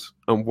England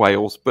and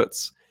Wales. But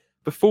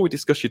before we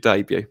discuss your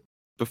debut,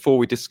 before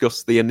we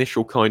discuss the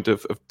initial kind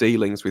of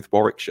dealings with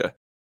Warwickshire,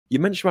 you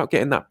mentioned about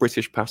getting that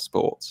British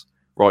passport,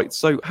 right?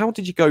 So how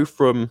did you go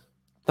from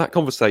that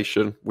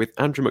conversation with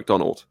Andrew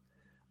McDonald,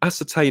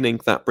 ascertaining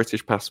that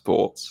British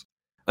passport,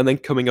 and then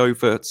coming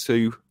over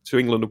to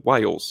England and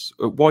Wales.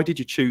 Why did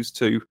you choose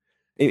to,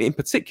 in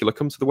particular,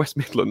 come to the West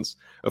Midlands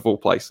of all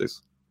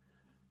places?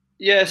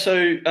 Yeah,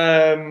 so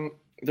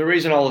the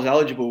reason I was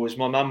eligible was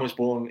my mum was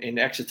born in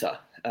Exeter.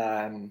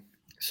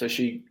 So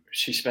she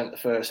spent the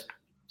first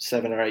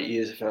 7 or 8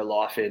 years of her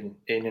life in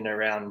and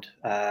around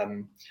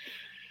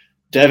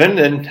Devon,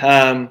 and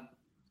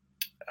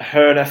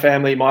her and her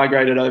family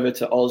migrated over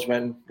to Oz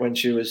when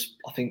she was,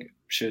 I think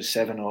she was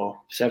 7 or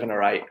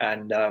 8,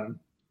 and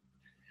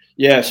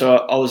so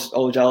I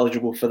was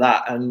eligible for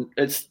that, and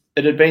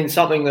it had been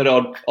something that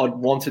I'd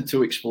wanted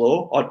to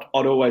explore.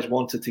 I'd always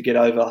wanted to get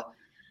over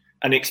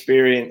and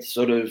experience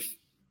sort of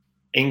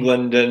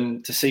England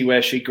and to see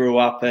where she grew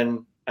up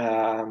and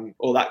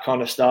all that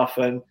kind of stuff.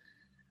 And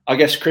I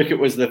guess cricket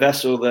was the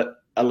vessel that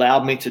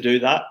allowed me to do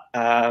that.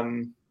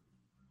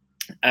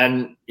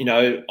 And, you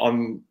know,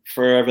 I'm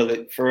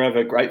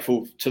forever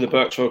grateful to the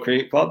Berkshire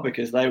Cricket Club,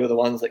 because they were the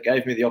ones that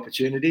gave me the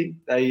opportunity.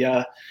 They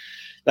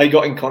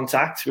got in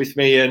contact with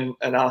me and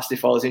asked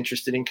if I was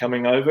interested in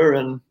coming over.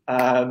 And,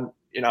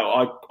 you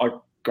know, I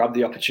grabbed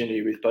the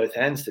opportunity with both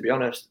hands, to be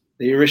honest.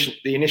 The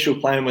initial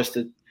plan was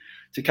to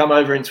come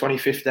over in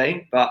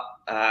 2015, but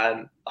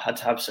I had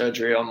to have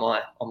surgery on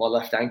my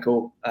left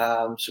ankle,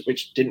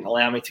 which didn't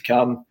allow me to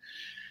come,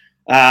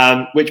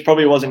 which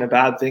probably wasn't a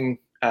bad thing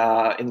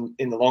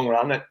in the long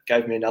run. It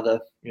gave me another,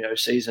 you know,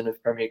 season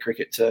of Premier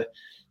cricket to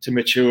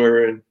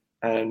mature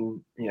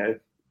and you know,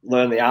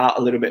 learn the art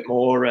a little bit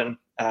more, and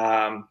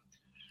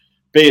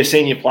be a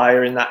senior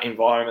player in that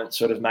environment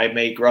sort of made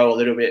me grow a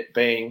little bit,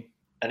 being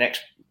an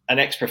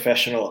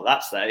ex-professional at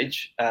that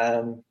stage.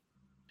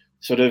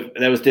 Sort of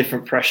there was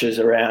different pressures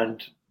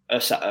around a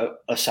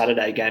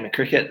Saturday game of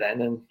cricket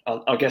then, and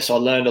I guess I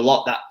learned a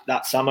lot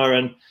that summer.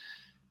 And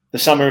the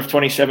summer of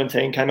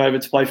 2017 came over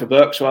to play for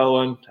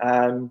Berkswell,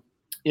 and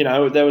you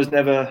know, it was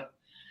never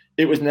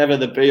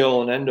the be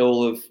all and end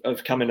all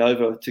of coming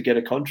over to get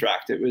a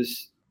contract. It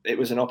was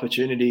an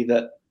opportunity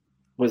that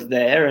was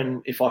there,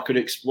 and if I could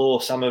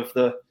explore some of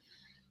the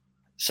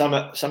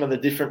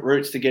different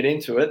routes to get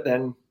into it,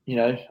 then, you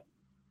know,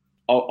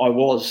 I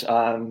was.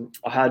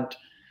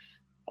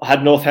 I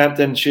had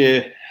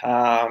Northamptonshire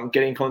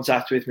get in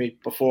contact with me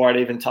before I'd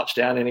even touched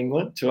down in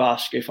England to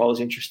ask if I was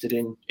interested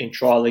in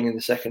trialling in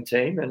the second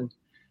team, and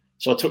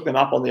so I took them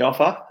up on the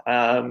offer,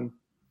 and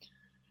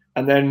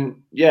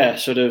then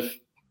sort of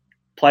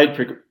played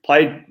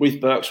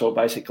with Berkswell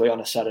basically on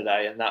a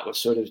Saturday, and that was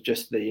sort of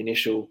just the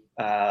initial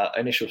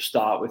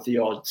start with the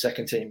odd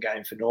second team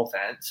game for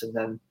Northants. And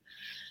then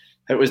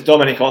it was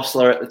Dominic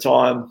Ostler at the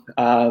time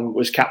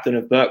was captain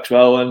of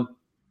Berkswell, and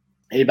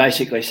he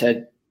basically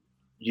said,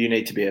 "You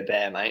need to be a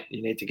bear, mate.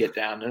 You need to get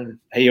down." And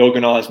he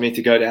organised me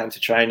to go down to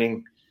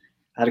training,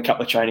 had a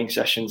couple of training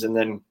sessions, and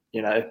then,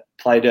 you know,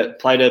 played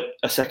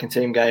a second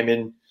team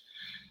game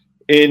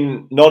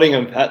in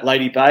Nottingham at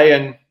Lady Bay.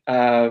 And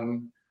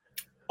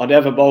I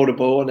never bowled a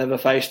ball, never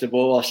faced a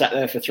ball. I sat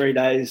there for 3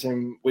 days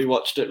and we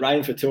watched it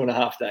rain for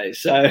 2.5 days.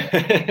 So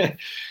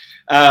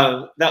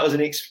that was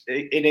an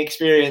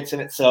experience in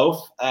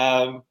itself.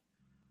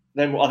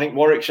 Then I think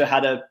Warwickshire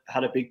had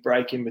a big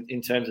break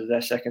in terms of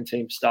their second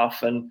team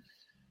stuff, and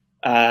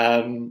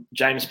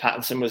James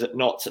Pattinson was at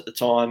Notts at the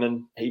time,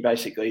 and he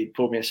basically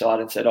pulled me aside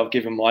and said, I've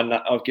given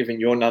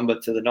your number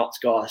to the Notts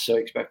guy, so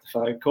expect a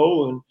phone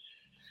call.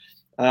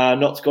 And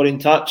Notts got in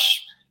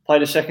touch,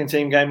 played a second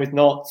team game with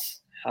Notts,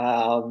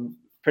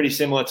 pretty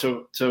similar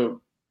to the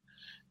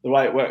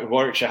way it worked.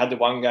 Warwickshire had the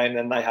one game,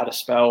 then they had a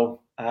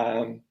spell,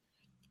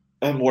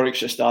 and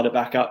Warwickshire started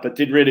back up, but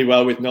did really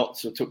well with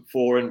Notts. So took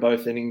 4 in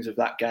both innings of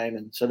that game,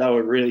 and so they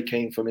were really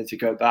keen for me to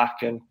go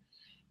back. And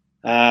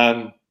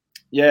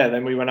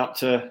then we went up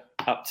to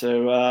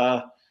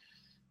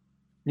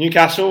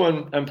Newcastle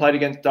and played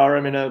against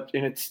Durham in a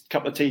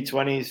couple of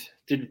T20s.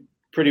 Did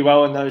pretty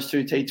well in those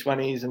 2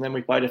 T20s, and then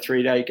we played a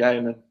 3-day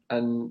game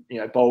and you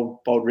know,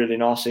 bowled really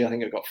nicely. I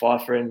think I got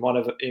 5 for in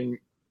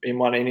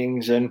one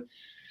innings, and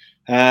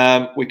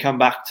we come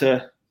back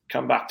to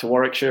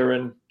Warwickshire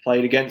and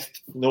played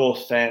against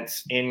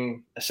Northants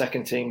in a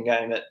second team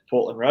game at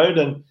Portland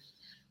Road,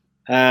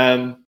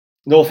 and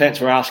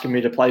Northants were asking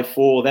me to play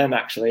for them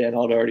actually, and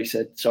I'd already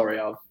said, sorry,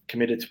 I've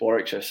committed to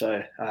Warwickshire,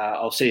 so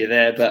I'll see you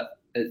there, but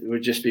it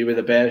would just be with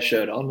a Bear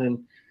shirt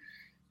on.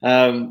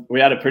 And we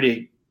had a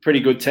pretty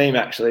good team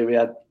actually. We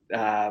had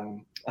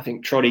I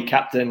think Troddy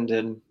captained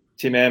and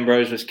Tim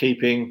Ambrose was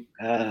keeping.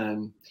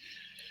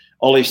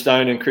 Ollie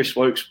Stone and Chris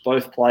Wokes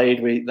both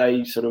played.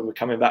 They sort of were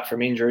coming back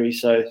from injury,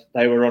 so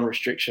they were on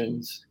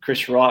restrictions.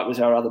 Chris Wright was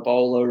our other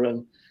bowler,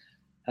 and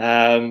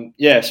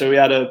so we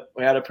had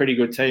a pretty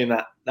good team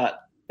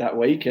that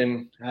week,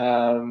 and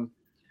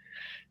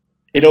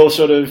it all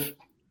sort of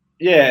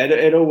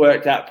it all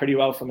worked out pretty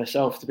well for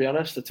myself, to be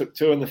honest. I took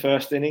 2 in the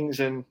first innings,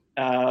 and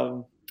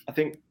I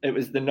think it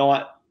was the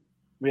night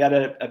we had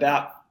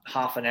about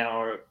half an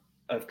hour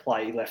of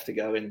play left to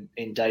go in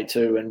day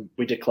 2, and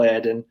we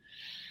declared, and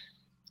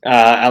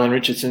Alan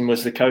Richardson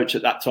was the coach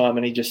at that time,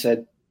 and he just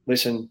said,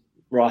 listen,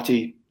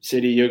 righty,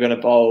 City, you're going to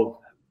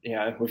bowl, you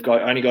know, we've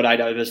only got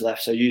 8 overs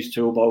left, so use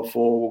 2 or bowl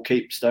 4. We'll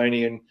keep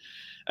Stoney and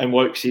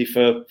Wokesy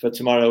for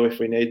tomorrow if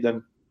we need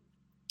them.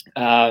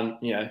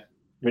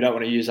 We don't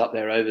want to use up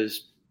their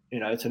overs,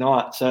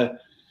 tonight. So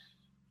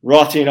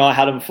Righty and I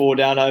had them 4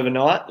 down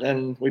overnight,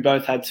 and we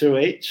both had 2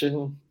 each,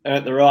 and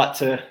earned the right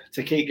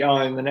to keep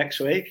going the next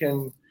week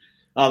and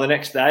the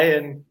next day.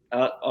 And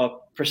I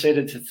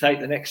proceeded to take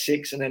the next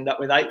 6 and end up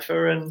with 8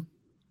 and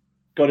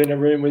got in a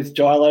room with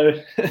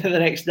Gilo the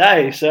next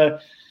day. So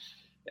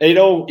it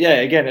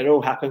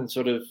all happened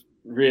sort of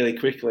really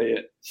quickly.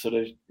 It sort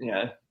of,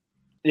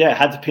 I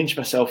had to pinch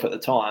myself at the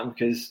time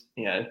because,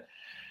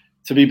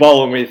 to be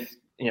bowling with,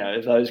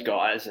 those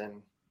guys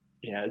and,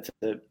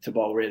 to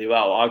bowl really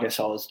well. I guess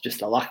I was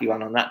just a lucky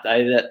one on that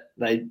day that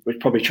they were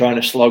probably trying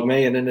to slog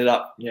me and ended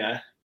up, I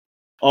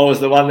was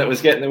the one that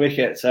was getting the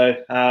wicket. So,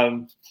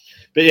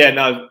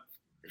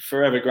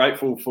 forever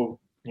grateful for,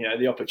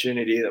 the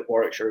opportunity that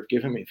Warwickshire have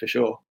given me for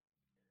sure.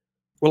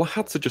 Well, I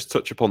had to just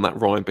touch upon that,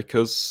 Ryan,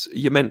 because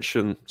you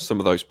mentioned some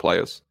of those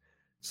players.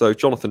 So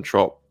Jonathan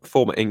Trott,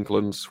 former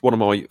England, one of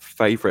my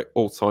favourite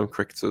all-time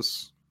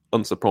cricketers,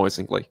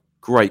 unsurprisingly.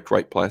 Great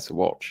player to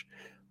watch.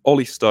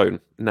 Ollie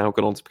Stone, now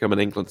gone on to become an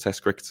England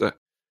Test cricketer.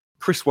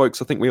 Chris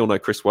Woakes, I think we all know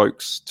Chris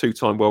Woakes,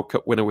 2-time World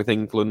Cup winner with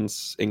England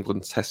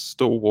Test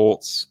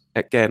stalwarts.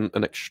 Again,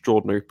 an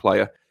extraordinary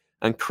player.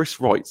 And Chris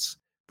Wright,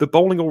 the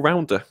bowling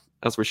all-rounder,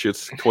 as we should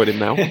coin him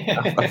now,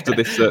 after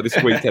this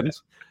weekend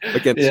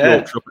against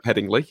Yorkshire up at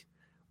Headingley.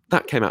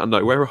 That came out of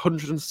nowhere.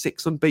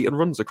 106 unbeaten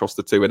runs across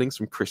the 2 innings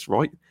from Chris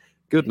Wright.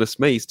 Goodness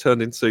me, he's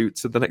turned into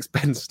the next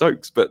Ben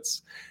Stokes. But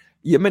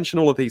you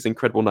mentioned all of these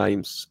incredible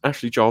names.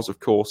 Ashley Giles,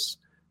 of course,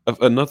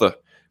 of another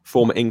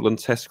former England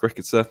Test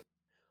cricketer.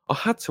 I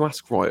had to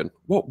ask Ryan,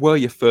 what were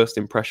your first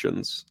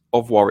impressions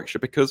of Warwickshire?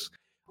 Because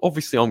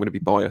obviously I'm going to be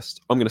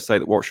biased. I'm going to say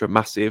that Warwickshire are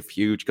massive,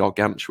 huge,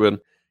 gargantuan.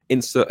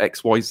 Insert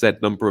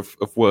XYZ number of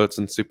words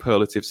and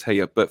superlatives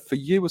here. But for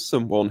you as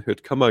someone who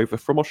had come over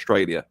from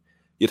Australia,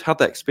 you'd had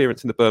that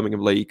experience in the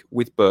Birmingham League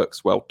with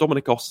Berkswell.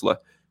 Dominic Osler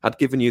had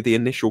given you the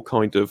initial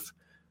kind of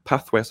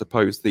pathway, I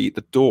suppose, the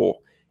door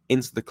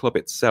into the club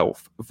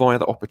itself via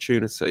that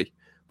opportunity.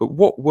 But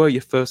what were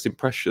your first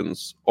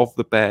impressions of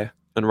the Bear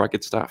and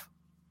Ragged staff?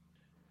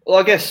 Well,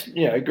 I guess,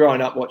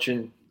 growing up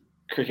watching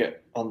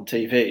cricket on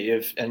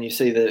TV and you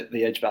see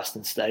the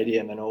Edgbaston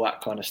Stadium and all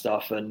that kind of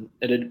stuff, and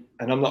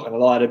I'm not going to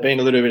lie, it had been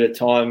a little bit of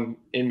time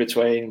in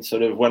between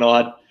sort of when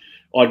I'd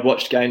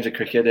watched games of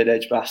cricket at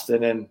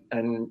Edgbaston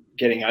and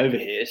getting over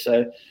here.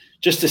 So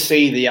just to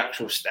see the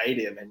actual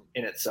stadium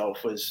in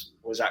itself was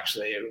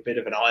actually a bit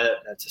of an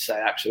eye-opener to say,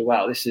 actually,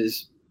 wow, this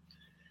is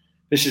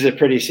a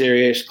pretty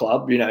serious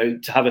club.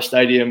 To have a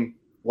stadium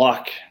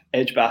like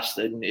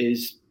Edgbaston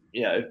is,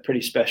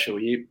 pretty special.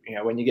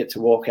 When you get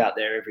to walk out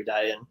there every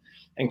day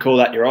and call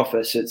that your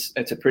office,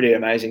 it's a pretty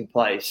amazing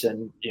place.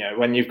 And,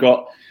 when you've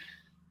got,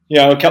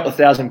 a couple of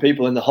thousand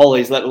people in the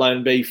Hollies, let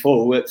alone be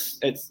full, it's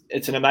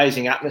an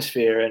amazing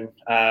atmosphere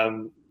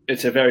and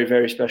it's a very,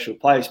 very special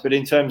place. But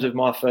in terms of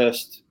my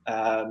first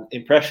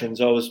impressions,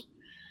 I was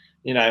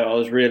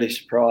really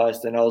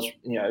surprised, and I was,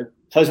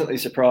 pleasantly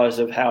surprised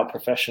of how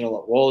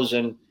professional it was,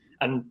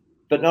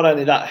 but not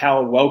only that,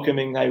 how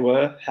welcoming they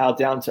were, how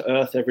down to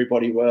earth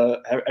everybody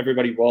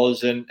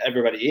was, and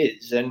everybody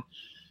is. And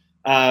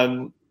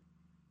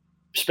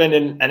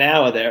spending an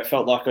hour there, it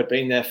felt like I'd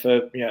been there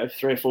for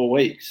 3 or 4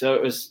 weeks. So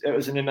it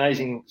was an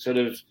amazing sort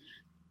of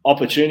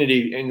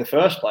opportunity in the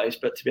first place,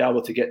 but to be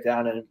able to get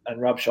down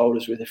and rub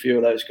shoulders with a few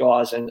of those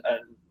guys and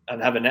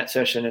have a net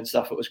session and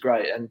stuff, it was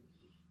great. And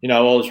I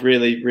was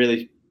really,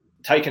 really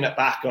taken it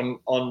back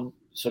on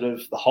sort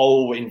of the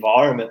whole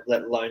environment,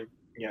 let alone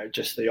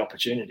just the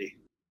opportunity.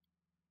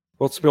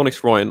 Well, to be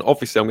honest, Ryan,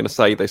 obviously I'm going to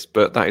say this,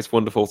 but that is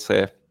wonderful to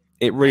hear.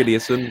 It really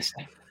isn't.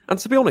 And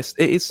to be honest,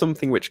 it is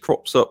something which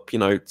crops up,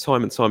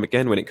 time and time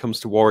again when it comes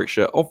to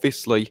Warwickshire.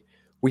 Obviously,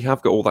 we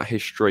have got all that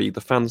history.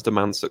 The fans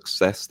demand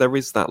success. There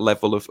is that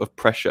level of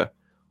pressure,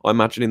 I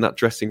imagine, in that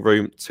dressing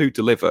room to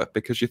deliver,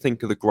 because you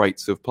think of the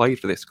greats who have played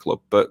for this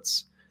club. But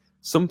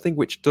something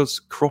which does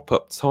crop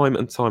up time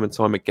and time and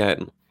time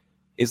again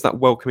is that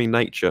welcoming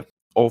nature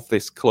of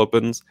this club.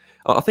 And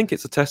I think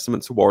it's a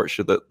testament to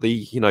Warwickshire that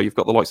you've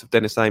got the likes of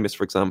Dennis Amos,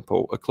 for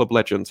example, a club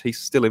legend. He's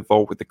still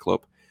involved with the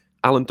club.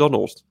 Alan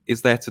Donald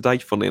is there today,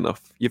 funnily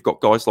enough. You've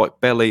got guys like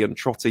Belly and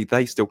Trotty.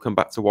 They still come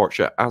back to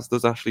Warwickshire, as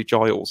does Ashley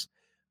Giles,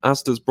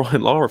 as does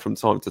Brian Lara from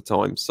time to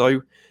time.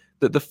 So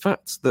the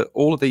fact that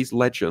all of these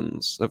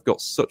legends have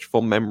got such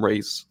fond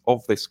memories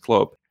of this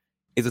club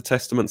is a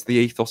testament to the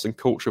ethos and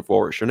culture of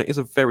Warwickshire. And it is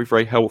a very,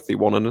 very healthy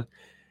one. And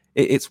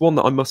it's one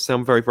that I must say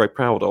I'm very, very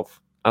proud of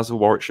as a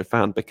Warwickshire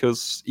fan,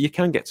 because you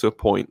can get to a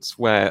point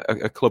where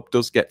a club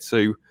does get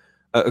to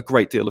a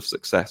great deal of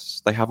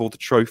success. They have all the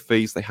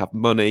trophies, they have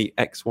money,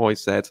 X, Y,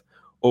 Z,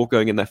 all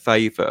going in their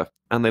favour,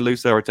 and they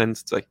lose their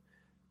identity.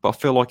 But I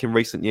feel like in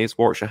recent years,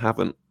 Warwickshire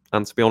haven't.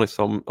 And to be honest,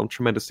 I'm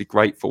tremendously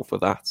grateful for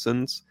that.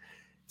 And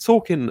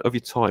talking of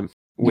your time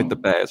with the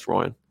Bears,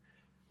 Ryan,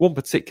 one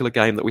particular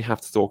game that we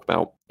have to talk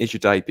about is your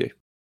debut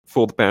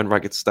for the Bear and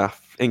Ragged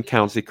staff in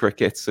county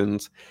cricket.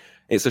 And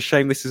It's a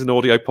shame this is an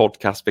audio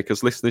podcast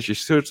because, listeners, you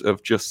should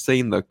have just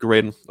seen the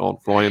grin on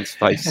Ryan's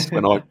face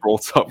when I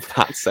brought up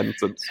that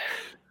sentence.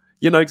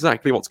 You know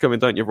exactly what's coming,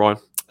 don't you, Ryan?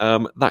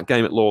 That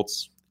game at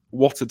Lords,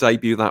 what a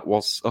debut that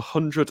was.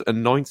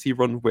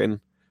 190-run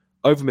win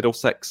over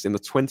Middlesex in the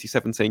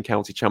 2017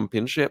 County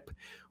Championship,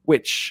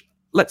 which,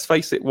 let's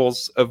face it,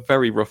 was a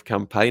very rough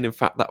campaign. In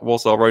fact, that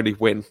was our only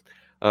win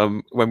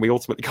when we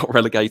ultimately got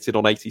relegated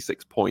on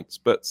 86 points.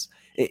 But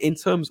in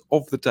terms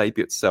of the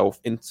debut itself,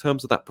 in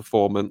terms of that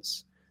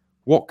performance,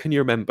 what can you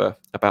remember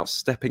about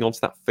stepping onto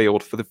that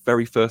field for the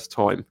very first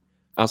time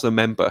as a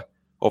member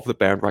of the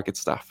Bear and Ragged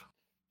staff?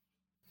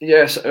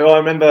 Yes, I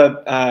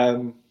remember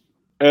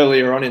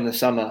earlier on in the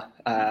summer,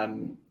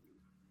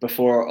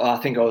 before I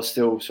think I was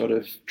still sort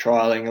of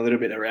trialling a little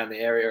bit around the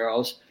area. I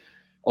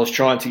was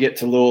trying to get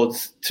to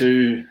Lords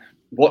to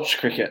watch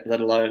cricket, let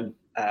alone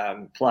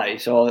play.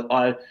 So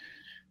I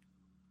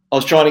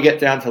was trying to get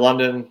down to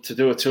London to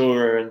do a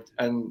tour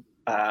and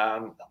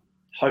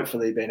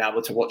hopefully being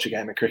able to watch a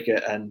game of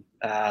cricket, and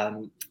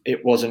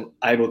it wasn't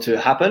able to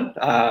happen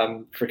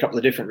for a couple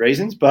of different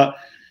reasons. But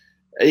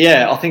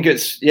yeah, I think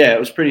it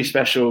was pretty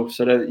special.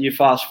 Sort of you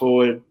fast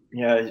forward,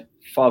 5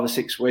 or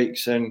 6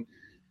 weeks, and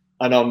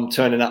I'm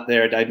turning up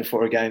there a day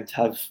before a game to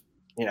have,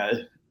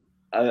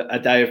 a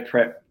day of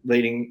prep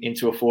leading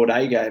into a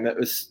 4-day game. It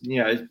was,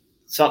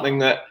 something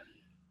that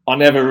I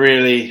never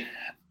really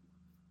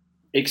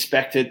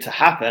expected to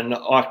happen.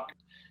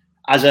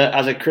 As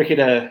a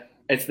cricketer,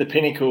 it's the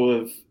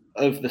pinnacle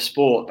of the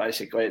sport.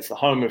 Basically, it's the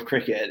home of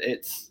cricket.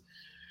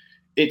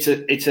 It's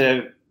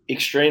a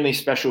extremely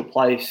special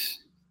place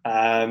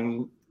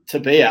to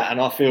be at, and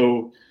I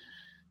feel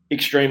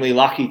extremely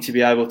lucky to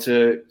be able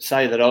to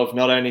say that I've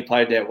not only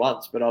played there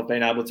once, but I've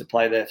been able to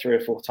play there 3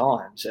 or 4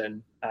 times.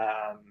 And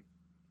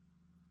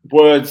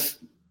words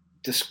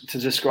to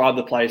describe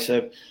the place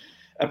are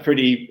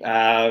pretty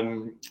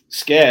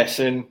scarce.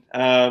 And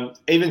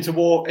even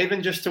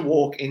just to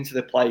walk into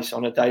the place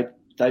on a day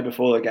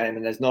before the game,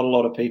 and there's not a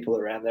lot of people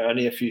around, there are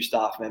only a few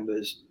staff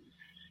members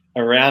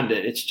around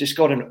it. It's just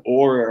got an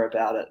aura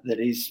about it that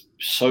is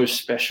so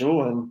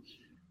special. And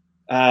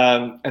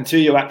until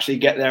you actually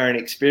get there and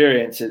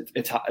experience it,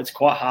 it's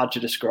quite hard to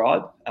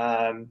describe.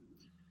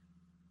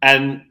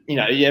 And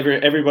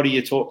everybody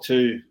you talk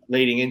to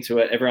leading into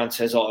it, everyone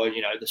says, "Oh,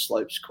 the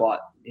slope's quite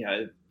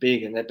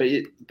big," and that.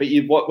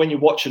 But when you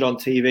watch it on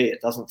TV,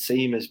 it doesn't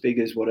seem as big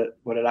as what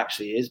it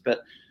actually is. But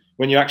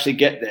when you actually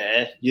get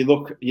there, you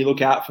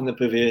look out from the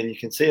pavilion, you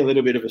can see a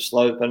little bit of a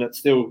slope, and it's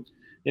still,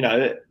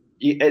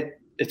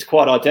 it's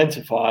quite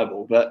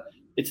identifiable, but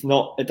it's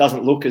not. It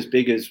doesn't look as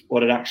big as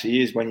what it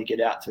actually is when you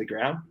get out to the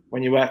ground.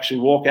 When you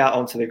actually walk out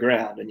onto the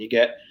ground and you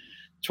get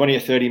 20 or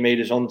 30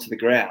 meters onto the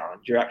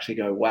ground, you actually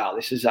go, "Wow,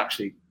 this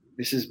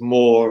is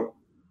more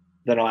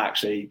than I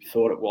actually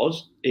thought it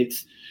was."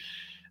 It's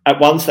at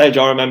one stage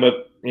I remember,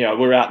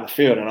 we're out in the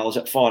field and I was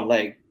at fine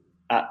leg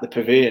at the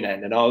pavilion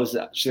end, and I was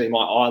actually,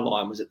 my eye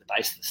line was at the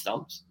base of the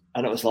stumps,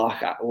 and it was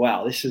like,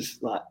 wow, this is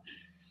like,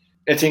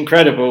 it's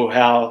incredible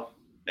how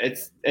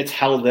it's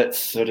held its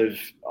sort of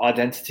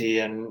identity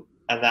and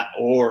that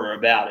aura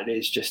about it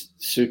is just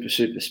super,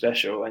 super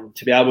special. And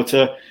to be able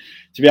to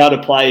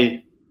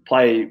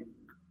play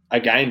a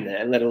game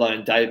there, let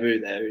alone debut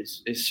there,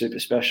 is super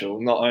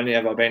special. Not only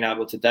have I been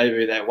able to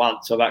debut there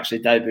once, I've actually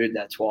debuted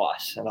there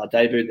twice, and I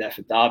debuted there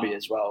for Derby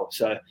as well.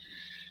 So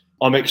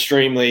I'm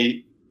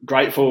extremely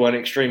grateful and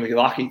extremely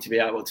lucky to be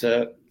able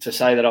to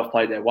say that I've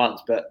played there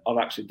once, but I've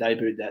actually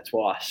debuted there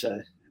twice. So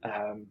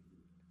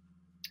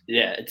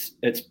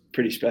it's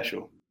pretty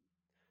special.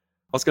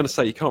 I was going to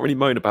say, you can't really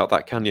moan about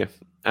that, can you?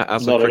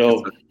 As Not a cricketer, at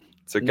all.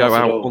 to go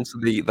out onto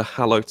the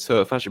hallowed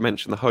turf, as you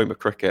mentioned, the home of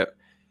cricket,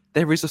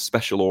 there is a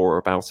special aura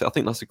about it. I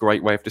think that's a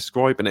great way of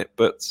describing it.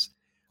 But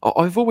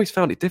I've always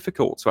found it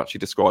difficult to actually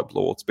describe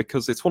Lords,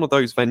 because it's one of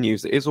those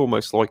venues that is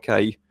almost like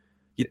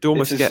you'd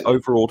almost get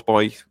overawed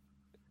by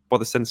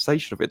the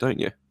sensation of it, don't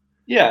you?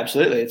 Yeah,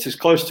 absolutely. It's as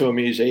close to a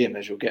museum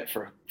as you'll get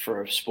for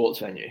a sports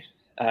venue.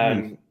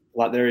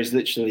 Like, there is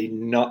literally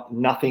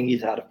nothing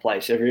is out of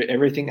place.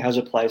 Everything has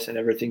a place, and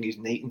everything is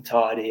neat and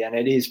tidy, and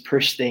it is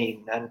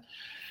pristine.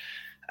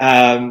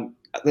 And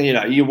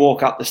you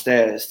walk up the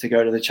stairs to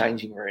go to the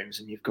changing rooms,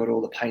 and you've got all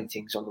the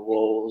paintings on the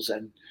walls,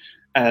 and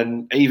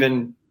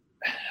even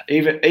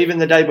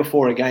the day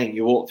before a game,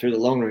 you walk through the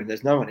long room,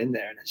 there's no one in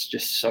there, and it's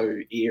just so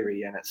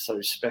eerie and it's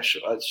so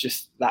special. It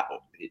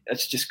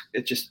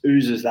just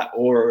oozes that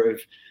aura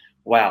of,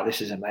 wow, this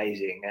is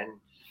amazing. And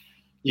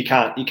you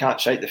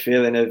can't shake the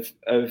feeling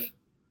of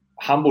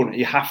humbleness.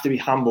 You have to be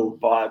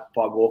humbled by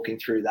walking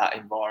through that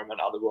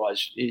environment.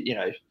 Otherwise,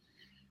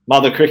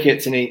 Mother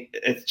Cricket's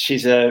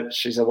she's a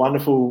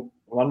wonderful,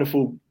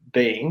 wonderful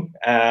being,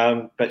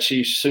 but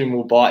she soon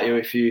will bite you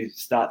if you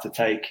start to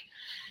take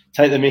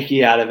the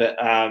mickey out of it.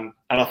 And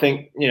I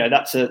think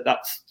that's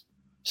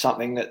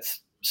something that's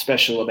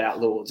special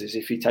about Lords, is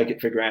if you take it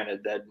for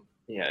granted, then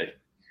you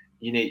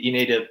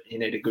need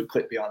a good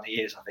clip behind the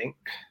ears, I think.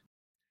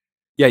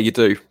 Yeah, you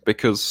do,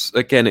 because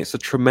again, it's a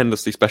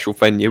tremendously special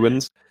venue,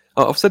 and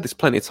I've said this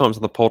plenty of times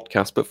on the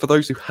podcast, but for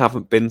those who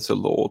haven't been to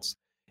Lords,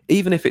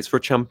 even if it's for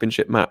a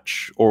championship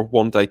match or a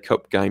one-day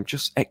cup game,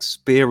 just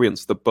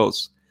experience the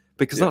buzz,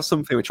 because that's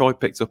something which I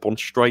picked up on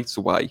straight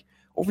away.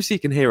 Obviously, you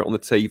can hear it on the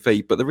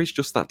TV, but there is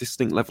just that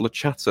distinct level of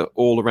chatter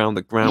all around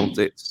the ground.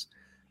 It's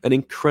an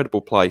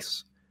incredible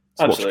place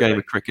to watch a game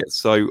of cricket.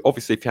 So,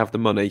 obviously, if you have the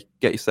money,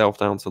 get yourself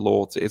down to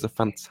Lords. It is a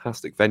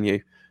fantastic venue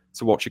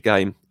to watch a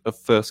game of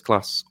first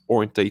class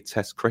or indeed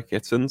Test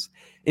cricket. And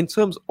in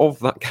terms of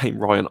that game,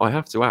 Ryan, I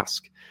have to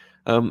ask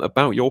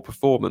about your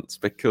performance,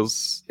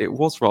 because it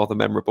was rather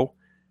memorable.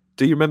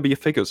 Do you remember your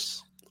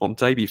figures on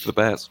debut for the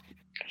Bears?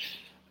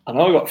 I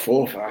know I got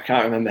 4 for, I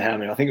can't remember how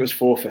many. I think it was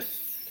 4 for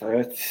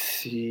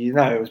 30.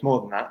 No, it was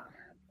more than that.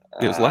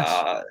 It was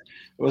less.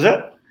 Was it?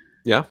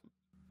 Yeah.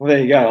 Well, there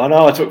you go. I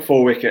know I took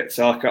 4 wickets.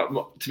 So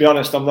to be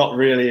honest, I'm not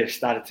really a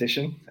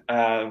statistician.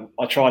 I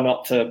try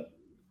not to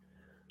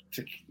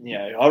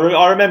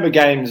I remember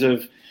games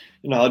of,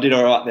 I did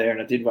all right there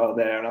and I did well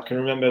there, and I can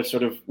remember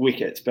sort of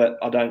wickets, but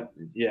I don't.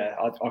 Yeah,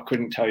 I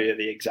couldn't tell you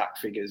the exact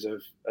figures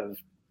of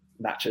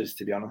matches,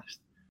 to be honest.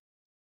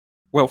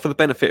 Well, for the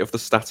benefit of the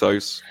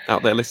statos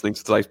out there listening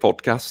to today's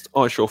podcast,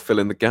 I shall fill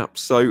in the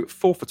gaps. So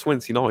 4 for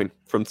 29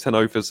 from 10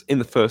 overs in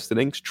the first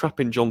innings,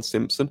 trapping John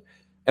Simpson,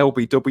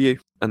 LBW,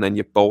 and then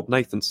your bold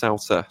Nathan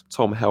Souter,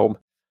 Tom Helm,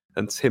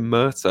 and Tim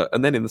Murtagh.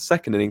 And then in the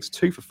second innings,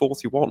 2 for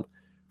 41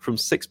 from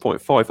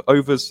 6.5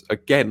 overs,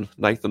 again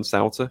Nathan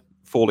Souter,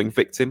 falling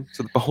victim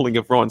to the bowling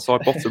of Ryan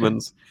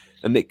Sidebottom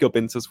and Nick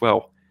Gubbins as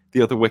well.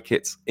 The other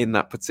wickets in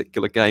that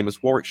particular game,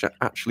 as Warwickshire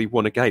actually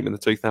won a game in the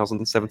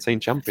 2017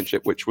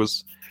 Championship, which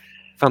was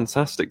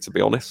fantastic, to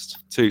be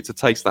honest, to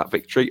taste that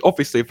victory.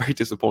 Obviously, a very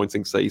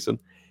disappointing season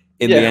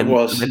in the end. It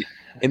was. And then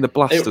in the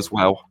Blast as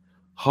well.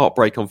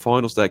 Heartbreak on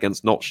finals day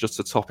against Notts just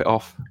to top it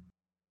off.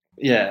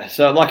 Yeah,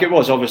 so it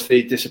was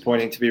obviously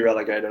disappointing to be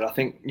relegated. I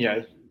think,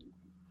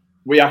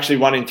 we actually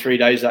won in 3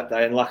 days that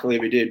day, and luckily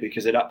we did,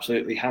 because it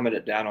absolutely hammered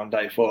it down on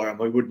day 4, and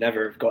we would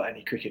never have got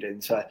any cricket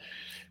in. So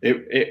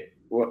it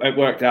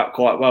worked out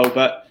quite well,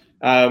 but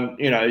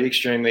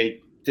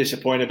extremely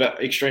disappointed,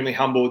 but extremely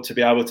humbled to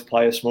be able to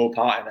play a small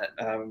part in it.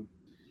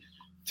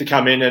 To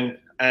come in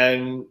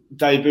and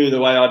debut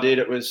the way I did,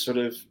 it was sort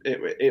of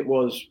it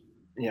was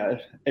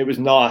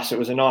nice. It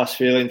was a nice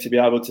feeling to be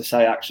able to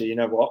say, actually, you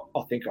know what,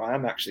 I think I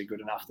am actually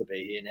good enough to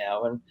be here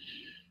now, and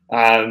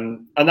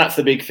that's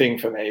the big thing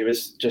for me. It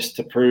was just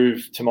to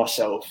prove to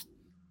myself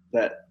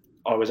that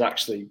I was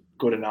actually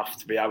good enough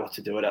to be able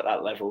to do it at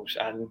that level.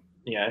 And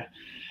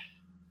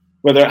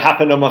whether it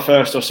happened on my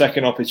first or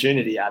second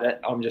opportunity at it,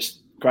 I'm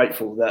just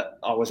grateful that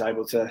I was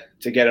able to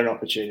get an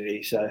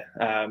opportunity. So,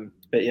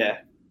 but yeah,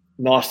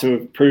 nice to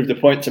have proved the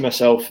point to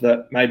myself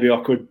that maybe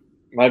I could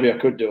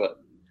do it.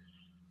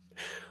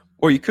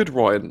 Well, you could,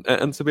 Ryan.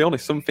 And to be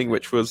honest, something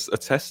which was a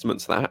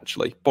testament to that,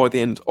 actually, by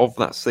the end of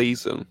that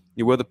season,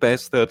 you were the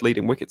Bears' third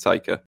leading wicket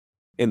taker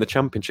in the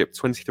Championship,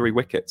 23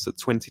 wickets at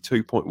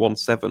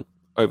 22.17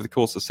 over the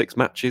course of 6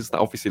 matches. That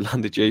obviously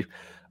landed you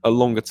a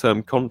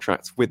longer-term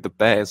contract with the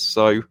Bears.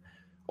 So,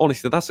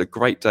 honestly, that's a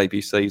great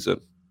debut season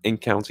in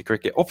county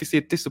cricket. Obviously,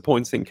 a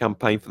disappointing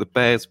campaign for the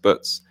Bears,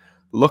 but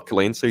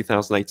luckily in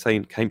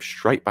 2018 came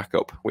straight back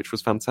up, which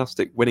was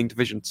fantastic, winning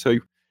Division 2.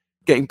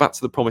 Getting back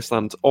to the promised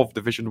land of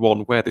Division 1,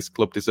 where this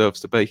club deserves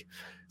to be.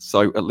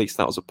 So at least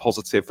that was a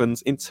positive. And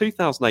in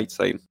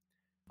 2018,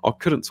 I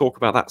couldn't talk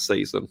about that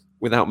season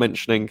without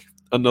mentioning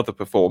another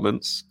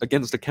performance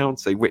against a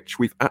county which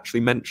we've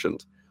actually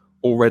mentioned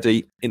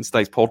already in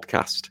today's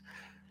podcast.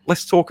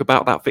 Let's talk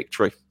about that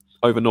victory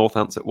over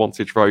Northants at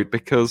Wantage Road,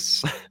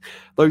 because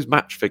those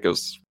match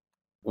figures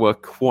were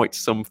quite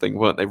something,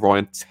 weren't they,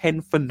 Ryan?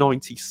 10 for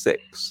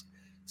 96.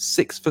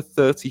 6 for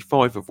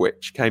 35 of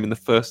which came in the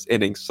first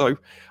innings. So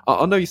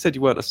I know you said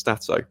you weren't a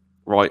stato,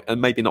 right? And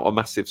maybe not a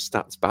massive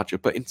stats badger,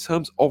 but in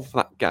terms of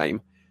that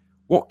game,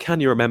 what can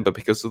you remember?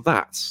 Because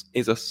that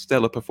is a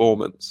stellar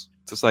performance,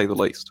 to say the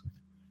least.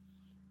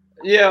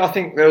 Yeah, I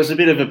think there was a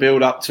bit of a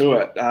build up to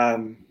it.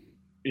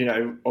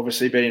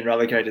 Obviously being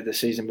relegated the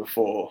season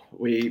before,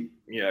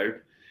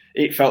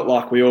 it felt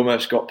like we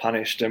almost got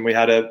punished, and we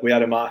had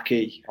a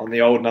marquee on the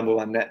old number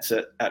 1 nets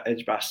at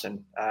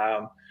Edgbaston.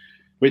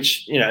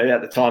 Which,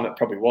 at the time it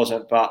probably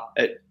wasn't, but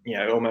it,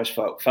 almost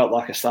felt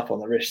like a slap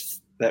on the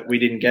wrist that we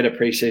didn't get a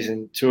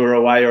pre-season tour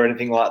away or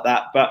anything like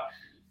that. But,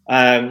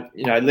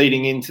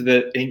 leading into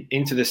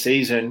the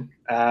season,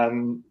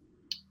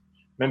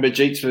 remember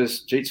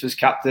Jeets was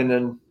captain,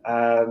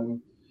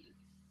 and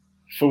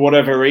for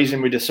whatever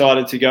reason we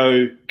decided to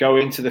go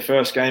into the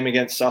first game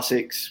against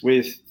Sussex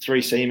with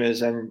 3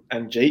 seamers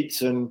and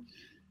Jeets, and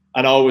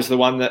I was the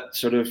one that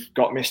sort of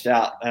got missed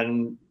out.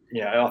 And,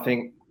 I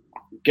think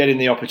getting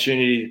the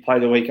opportunity to play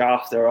the week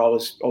after, I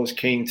was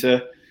keen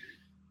to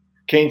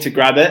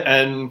grab it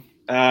and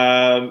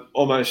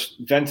almost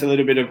vent a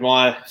little bit of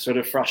my sort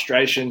of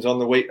frustrations on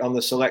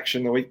the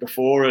selection the week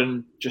before,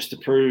 and just to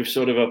prove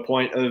sort of a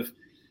point of,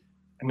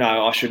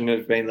 no, I shouldn't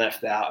have been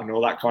left out and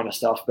all that kind of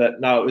stuff. But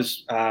no, it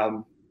was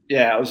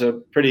it was a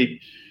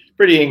pretty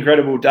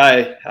incredible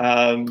day,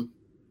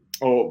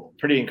 or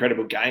pretty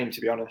incredible game,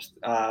 to be honest.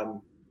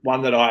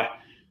 One that I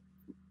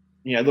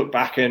look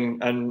back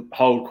and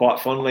hold quite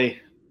fondly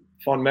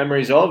fond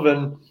memories of,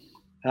 and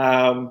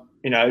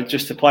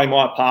just to play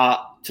my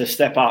part to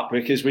step up,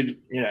 because we'd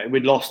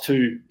lost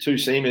two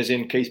seamers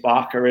in Keith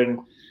Barker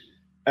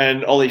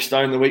and Ollie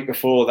Stone the week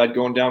before. They'd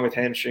gone down with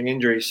hamstring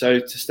injuries, so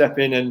to step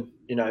in and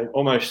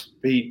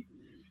almost be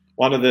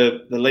one of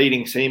the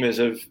leading seamers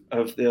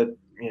of the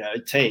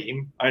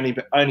team,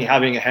 only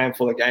having a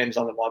handful of games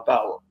under my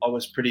belt, I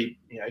was pretty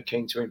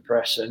keen to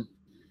impress, and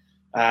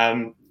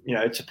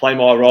to play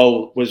my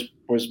role was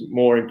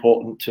more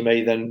important to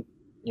me than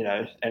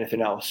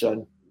anything else.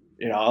 And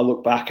I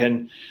look back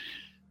and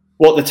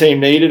what the team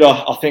needed,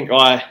 I think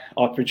I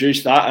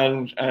produced that,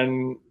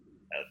 and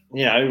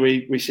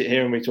we sit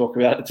here and we talk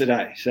about it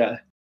today. So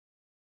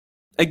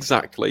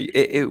exactly,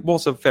 it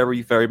was a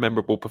very, very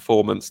memorable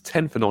performance.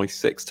 10 for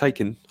 96,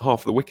 taking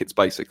half of the wickets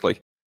basically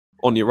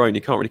on your own.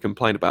 You can't really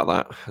complain about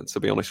that, to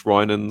be honest,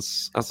 Ryan. And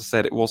as I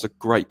said, it was a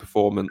great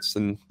performance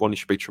and one you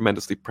should be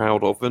tremendously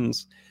proud of. And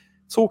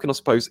talking, I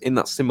suppose, in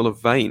that similar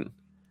vein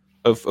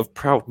of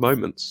proud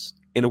moments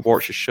in a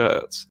Warwickshire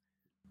shirt,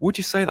 would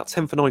you say that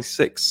 10 for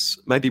 96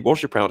 maybe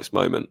was your proudest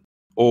moment?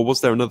 Or was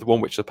there another one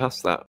which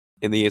surpassed that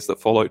in the years that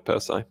followed, per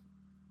se?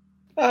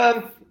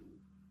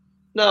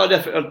 No, I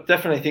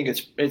definitely think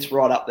it's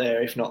right up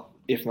there, if not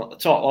the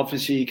top.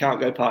 Obviously, you can't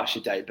go past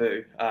your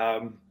debut.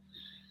 And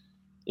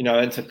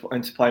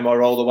to play my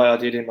role the way I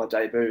did in my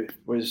debut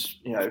was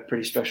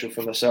pretty special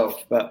for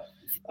myself. But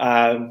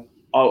I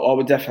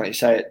would definitely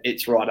say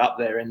it's right up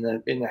there in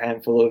the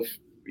handful of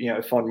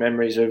fond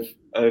memories of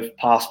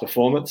past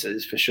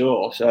performances, for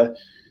sure. So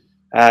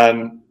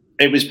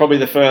it was probably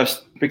the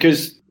first,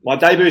 because my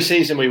debut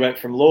season we went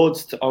from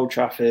Lords to Old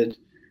Trafford,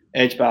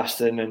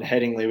 Edgbaston and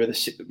Headingley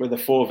were the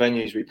four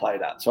venues we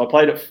played at. So I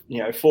played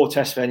at 4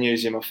 test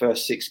venues in my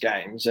first 6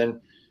 games, and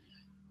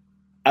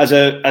as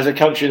a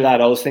country lad,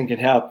 I was thinking,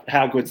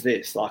 how good's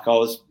this? Like, I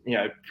was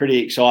pretty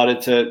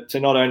excited to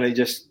not only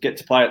just get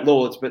to play at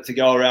Lords, but to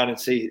go around and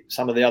see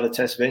some of the other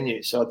test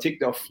venues. So I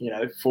ticked off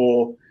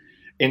 4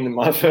 in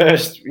my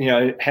first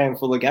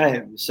handful of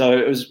games. So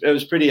it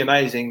was pretty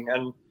amazing.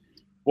 And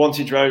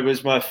Wantage Road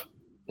was my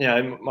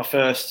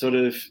first sort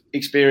of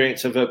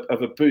experience of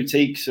a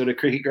boutique sort of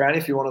cricket ground,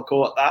 if you want to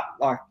call it that.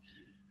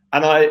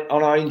 And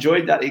I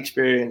enjoyed that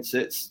experience.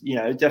 It's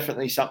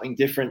definitely something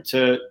different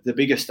to the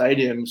bigger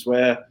stadiums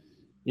where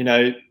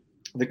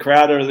the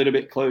crowd are a little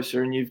bit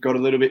closer and you've got a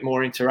little bit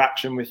more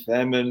interaction with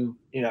them, and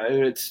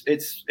it's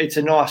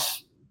a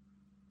nice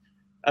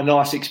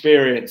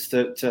experience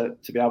to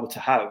be able to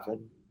have.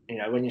 And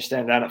when you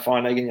stand down at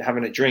Fine Egg and you're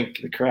having a drink,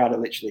 the crowd are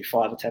literally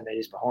 5 or 10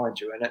 metres behind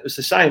you. And it was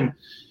the same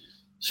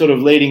sort of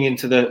leading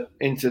into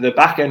the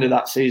back end of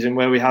that season,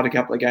 where we had a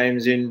couple of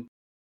games in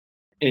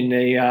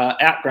the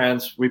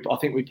outgrounds. I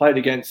think we played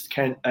against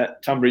Kent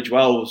at Tunbridge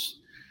Wells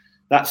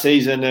that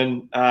season,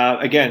 and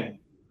again,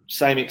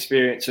 same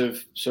experience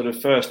of sort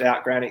of first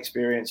outground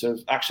experience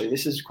of, actually,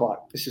 this is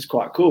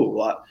quite cool.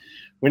 Like,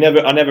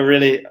 I never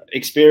really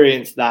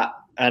experienced that,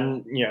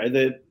 and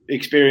the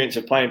experience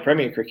of playing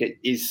Premier cricket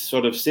is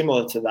sort of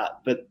similar to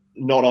that, but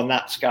not on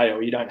that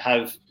scale. You don't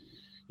have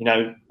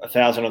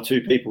 1,000 or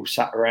 2 people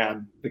sat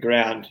around the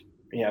ground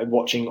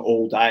watching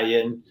all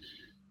day, and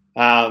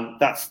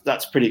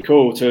that's pretty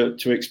cool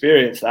to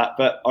experience that.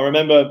 But I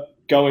remember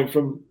going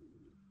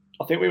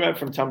I think we went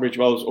from Tunbridge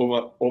Wells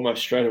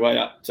almost straight away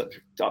up to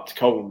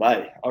Colwyn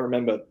Bay. I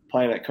remember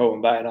playing at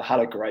Colwyn Bay, and I had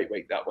a great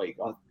week that week.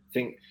 I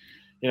think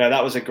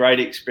that was a great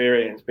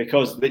experience,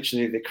 because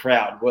literally the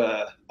crowd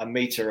were a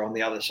metre on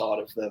the other side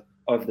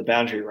of the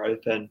boundary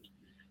rope, and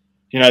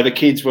the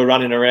kids were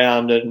running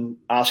around and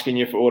asking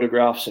you for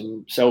autographs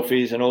and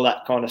selfies and all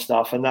that kind of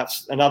stuff. And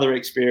that's another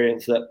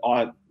experience that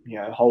I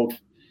hold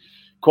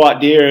quite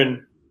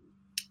dear,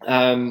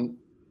 and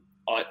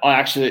I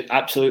actually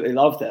absolutely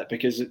love that,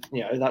 because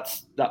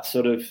that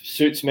sort of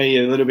suits me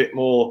a little bit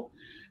more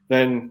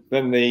than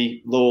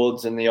the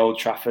Lords and the Old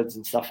Traffords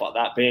and stuff like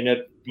that. Being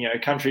a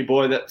country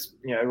boy, that's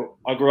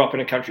I grew up in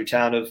a country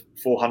town of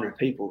 400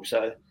 people,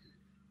 so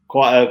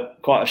quite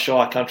a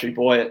shy country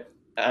boy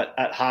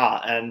at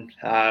heart, and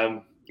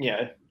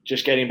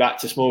just getting back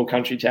to small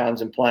country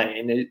towns and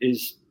playing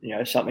is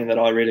something that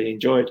I really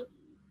enjoyed.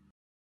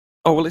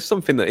 Oh, well, it's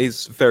something that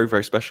is very,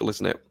 very special,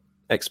 isn't it?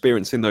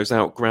 Experiencing those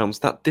outgrounds,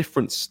 that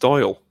different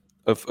style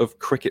of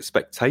cricket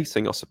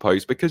spectating, I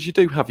suppose, because you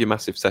do have your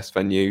massive test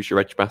venues, your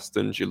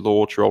Edgbastons, your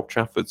Lords, your Old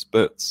Traffords,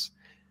 but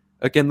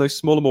again, those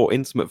smaller, more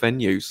intimate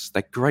venues,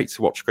 they're great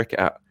to watch cricket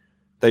at.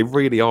 They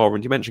really are.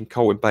 And you mentioned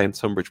Colwyn Bay and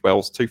Tunbridge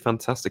Wells, 2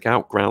 fantastic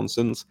outgrounds.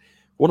 And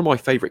one of my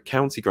favourite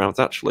county grounds,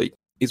 actually,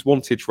 is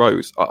Wantage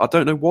Road. I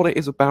don't know what it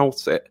is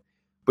about it,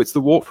 but it's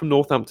the walk from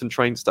Northampton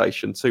train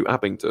station to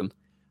Abingdon.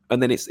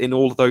 And then it's in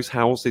all of those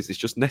houses. It's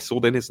just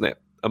nestled in, isn't it,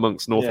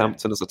 amongst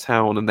Northampton as a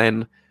town. And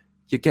then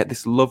you get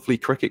this lovely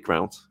cricket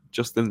ground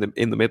just in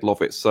the middle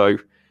of it. So,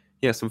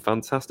 yeah, some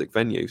fantastic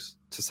venues,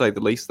 to say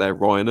the least there,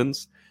 Ryan.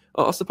 And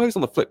I suppose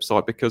on the flip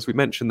side, because we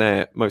mentioned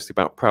there mostly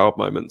about proud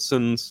moments,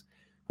 and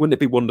wouldn't it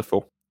be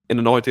wonderful? In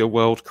an ideal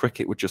world,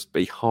 cricket would just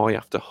be high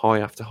after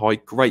high after high,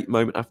 great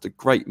moment after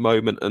great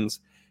moment, and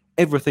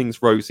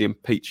everything's rosy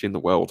and peachy in the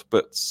world.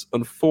 But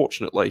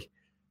unfortunately,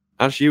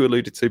 as you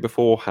alluded to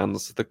beforehand,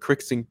 the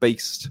cricketing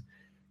beast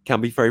can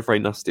be very, very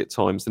nasty at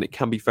times, and it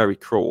can be very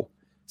cruel.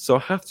 So I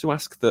have to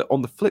ask that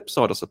on the flip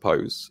side, I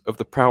suppose, of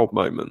the proud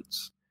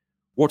moments,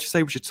 what do you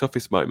say was your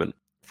toughest moment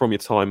from your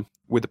time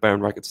with the Bear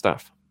and Ragged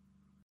staff?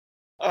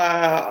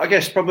 I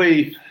guess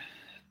probably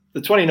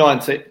the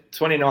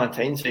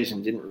 2019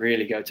 season didn't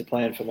really go to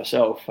plan for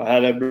myself. I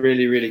had a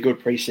really, really good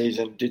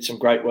pre-season, did some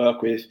great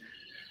work with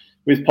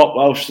Pop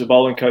Welsh, the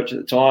bowling coach at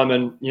the time,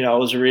 and I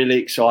was really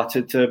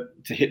excited to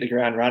hit the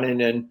ground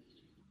running. And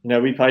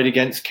we played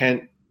against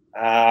Kent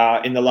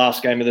in the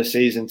last game of the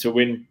season to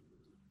win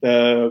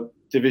the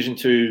Division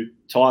 2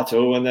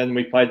 title, and then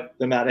we played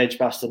them at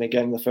Edgbaston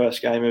again the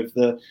first game of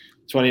the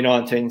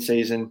 2019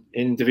 season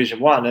in Division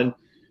 1,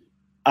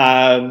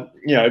 and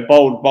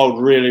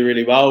bowled really,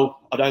 really well.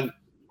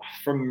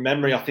 From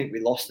memory, I think we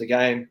lost the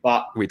game,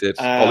 but we did.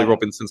 Ollie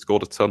Robinson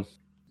scored a ton.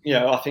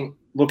 I think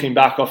looking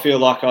back, I feel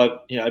like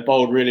I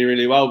bowled really,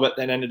 really well, but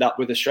then ended up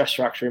with a stress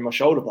fracture in my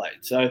shoulder blade.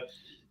 So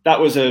that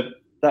was a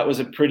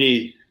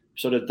pretty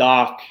sort of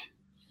dark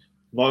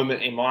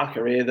moment in my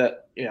career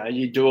that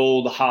you do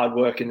all the hard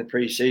work in the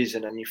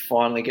pre-season and you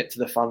finally get to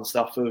the fun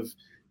stuff of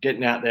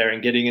getting out there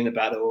and getting in the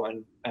battle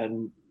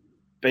and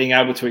being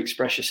able to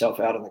express yourself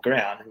out on the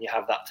ground, and you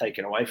have that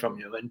taken away from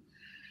you, and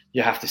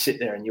you have to sit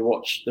there and you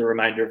watch the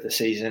remainder of the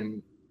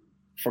season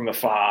from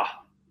afar.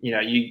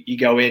 You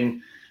go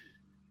in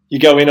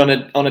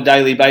on a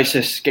daily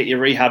basis, get your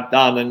rehab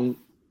done, and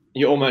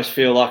you almost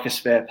feel like a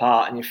spare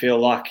part, and you feel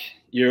like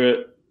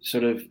you're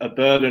sort of a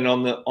burden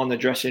on the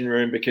dressing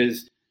room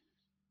because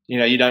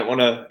you don't want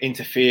to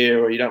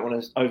interfere or you don't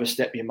want to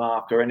overstep your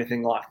mark or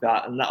anything like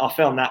that. And I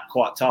found that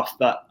quite tough.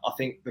 But I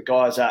think the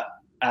guys at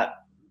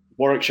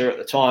Warwickshire at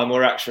the time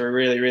were actually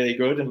really, really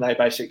good, and they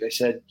basically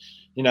said,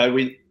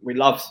 we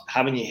love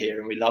having you here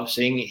and we love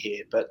seeing you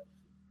here, but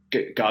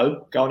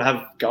go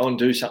and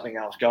do something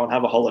else. Go and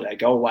have a holiday.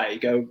 Go away.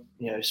 Go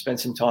spend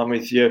some time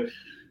with your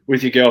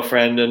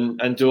girlfriend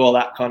and do all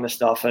that kind of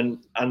stuff. And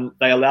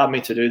they allowed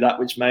me to do that,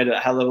 which made it a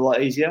hell of a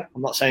lot easier.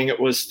 I'm not saying it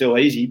was still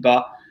easy,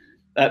 but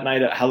that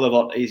made it a hell of a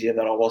lot easier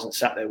that I wasn't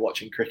sat there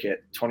watching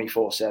cricket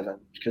 24/7,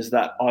 because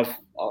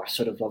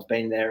I've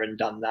been there and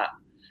done that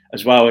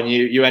as well. And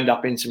you end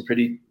up in some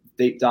pretty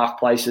deep, dark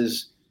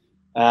places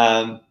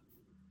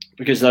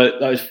because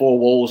those four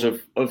walls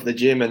of the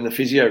gym and the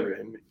physio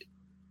room,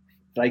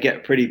 they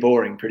get pretty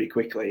boring pretty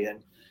quickly.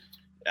 And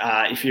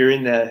if you're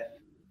in there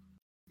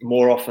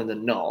more often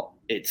than not,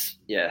 it's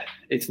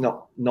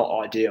not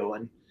ideal.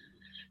 And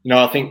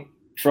I think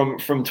from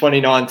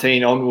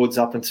 2019 onwards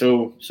up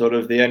until sort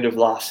of the end of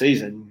last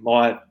season,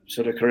 my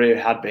sort of career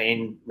had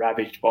been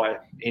ravaged by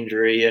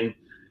injury, and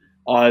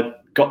I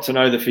got to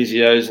know the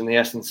physios and the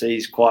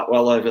S&Cs quite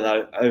well over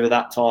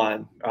that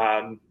time.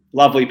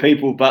 Lovely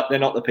people, but they're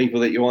not the people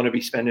that you want to be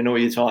spending all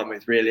your time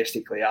with,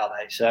 realistically, are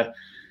they? So,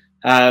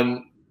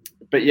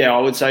 but yeah, I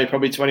would say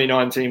probably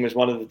 2019 was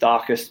one of the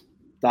darkest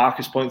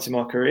points in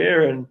my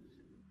career, and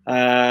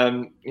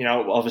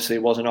obviously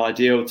it wasn't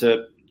ideal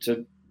to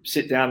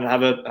sit down and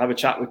have a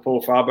chat with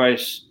Paul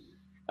Farbrace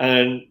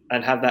and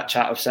have that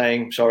chat of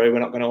saying, sorry, we're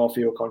not going to offer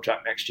you a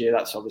contract next year.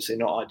 That's obviously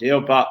not ideal,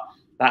 but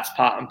that's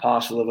part and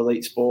parcel of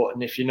elite sport.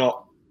 And if you're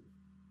not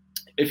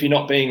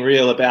being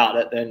real about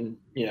it, then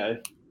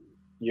you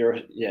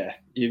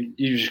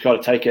just got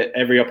to take it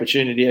every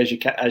opportunity as you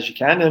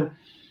can. And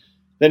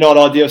they're not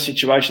ideal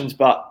situations,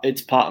 but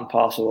it's part and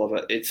parcel of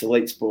it. It's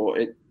elite sport.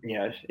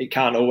 It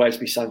can't always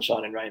be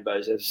sunshine and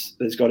rainbows.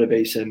 There's got to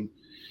be some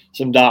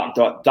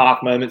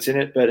dark moments in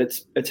it, but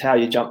it's how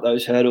you jump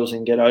those hurdles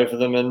and get over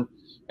them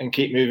and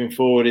keep moving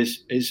forward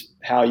is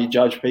how you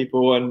judge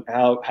people and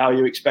how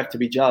you expect to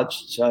be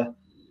judged. So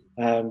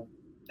I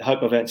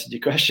hope I've answered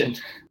your question.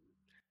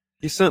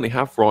 You certainly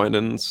have, Ryan.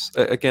 And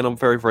again, I'm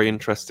very, very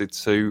interested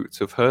to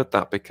have heard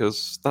that,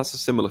 because that's a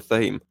similar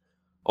theme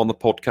on the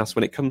podcast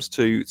when it comes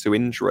to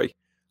injury.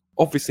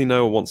 Obviously,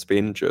 no one wants to be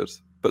injured,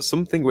 but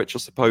something which I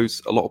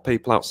suppose a lot of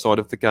people outside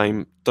of the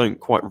game don't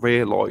quite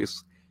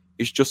realise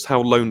is just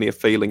how lonely a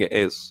feeling it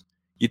is.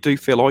 You do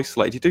feel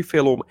isolated. You do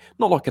feel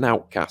not like an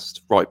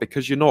outcast, right?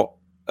 Because you're not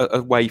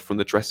away from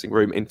the dressing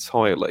room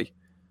entirely,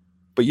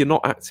 but you're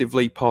not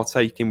actively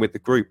partaking with the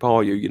group,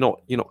 are you?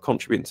 You're not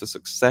contributing to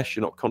success.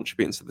 You're not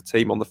contributing to the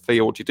team on the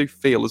field. You do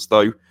feel as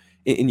though,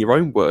 in your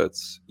own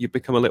words, you've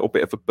become a little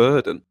bit of a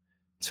burden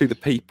to the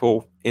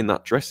people in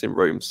that dressing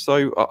room.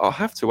 So I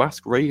have to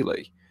ask,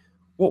 really,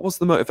 what was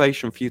the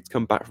motivation for you to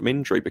come back from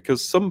injury?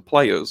 Because some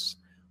players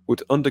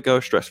would undergo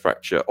a stress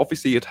fracture.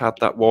 Obviously, you'd had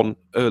that one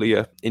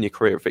earlier in your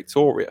career at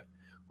Victoria,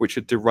 which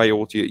had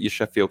derailed your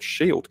Sheffield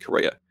Shield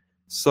career.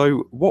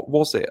 So what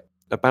was it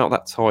about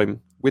that time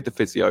with the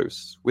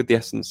physios, with the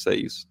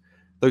S&Cs,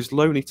 those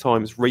lonely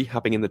times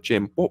rehabbing in the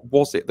gym? What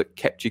was it that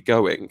kept you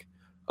going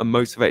and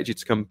motivated you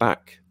to come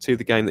back to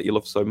the game that you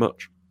love so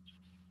much?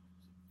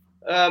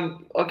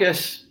 I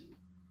guess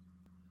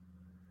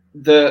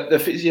the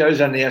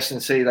physios and the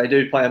S&C, they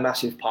do play a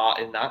massive part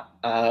in that,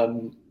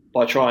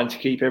 by trying to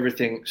keep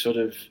everything sort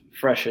of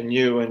fresh and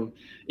new and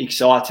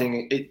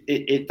exciting.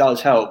 It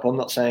does help. I'm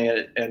not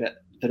saying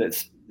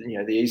that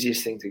the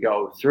easiest thing to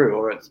go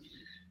through.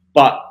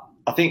 But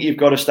I think you've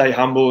got to stay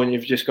humble, and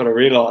you've just got to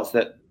realise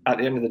that at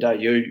the end of the day,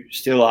 you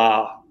still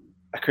are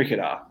a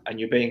cricketer, and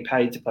you're being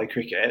paid to play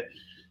cricket.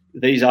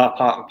 These are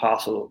part and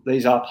parcel.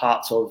 These are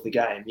parts of the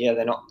game. Yeah,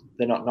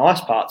 they're not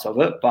nice parts of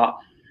it, but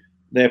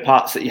they're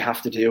parts that you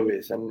have to deal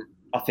with. And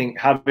I think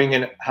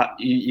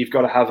you've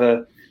got to have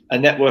a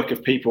network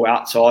of people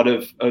outside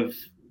of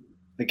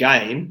the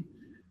game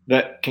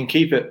that can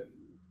keep it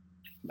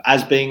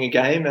as being a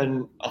game.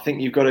 And I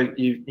think you've got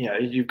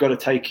to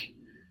take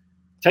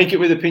it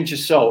with a pinch of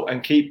salt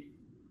and keep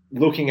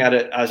looking at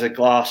it as a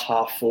glass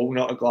half full,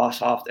 not a glass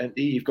half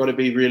empty. You've got to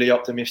be really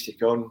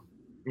optimistic on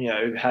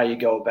how you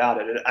go about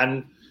it,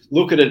 and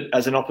look at it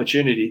as an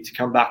opportunity to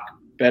come back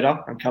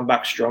better and come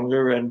back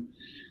stronger. And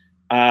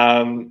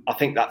I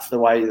think that's the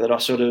way that I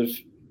sort of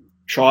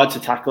tried to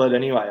tackle it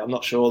anyway. I'm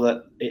not sure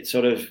that it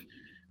sort of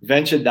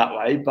ventured that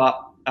way, but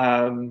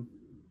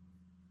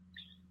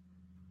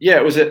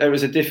it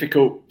was a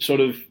difficult sort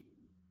of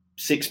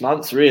 6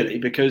 months really,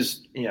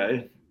 because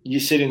you're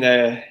sitting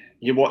there,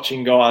 you're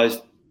watching guys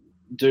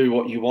do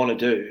what you want to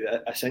do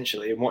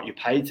essentially and what you're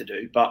paid to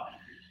do, but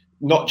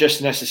not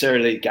just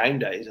necessarily game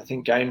days. I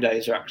think game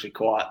days are actually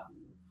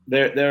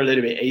they're a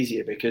little bit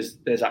easier because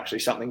there's actually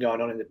something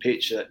going on in the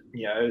pitch that,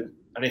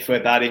 and if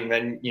we're batting,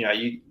 then,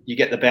 you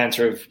get the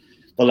banter of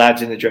the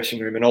lads in the dressing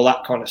room and all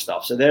that kind of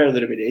stuff. So they're a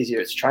little bit easier.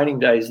 It's training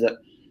days that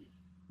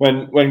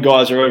when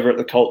guys are over at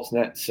the Colts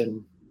nets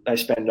and they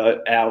spend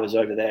hours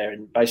over there,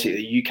 and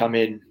basically you come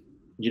in,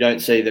 you don't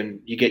see them,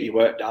 you get your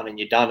work done and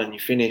you're done and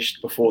you're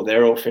finished before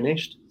they're all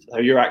finished. So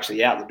you're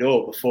actually out the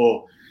door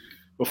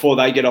before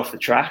they get off the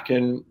track.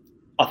 And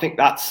I think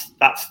that's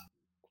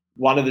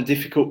one of the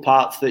difficult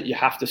parts that you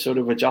have to sort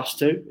of adjust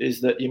to,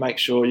 is that you make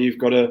sure you've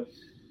got to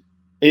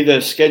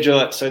either schedule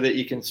it so that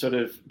you can sort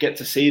of get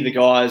to see the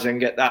guys and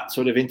get that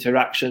sort of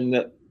interaction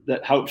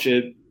that helps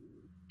you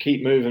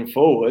keep moving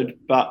forward.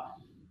 But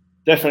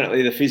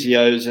definitely the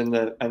physios and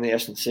the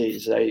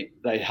S&Cs,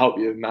 they help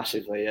you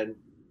massively. And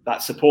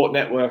that support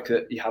network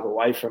that you have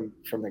away from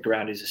the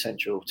ground is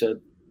essential to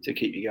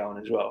keep you going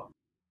as well.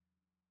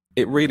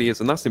 It really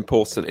is, and that's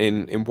important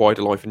in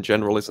wider life in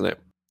general, isn't it?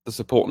 The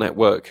support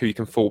network, who you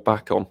can fall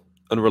back on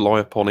and rely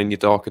upon in your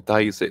darker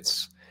days.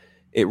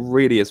 It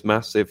really is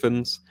massive.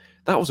 And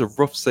that was a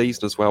rough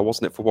season as well,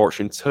 wasn't it, for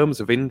Warwickshire in terms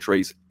of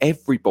injuries?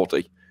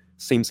 Everybody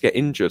seems to get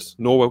injured.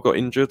 Norwell got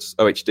injured.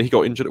 OHD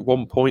got injured at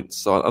one point.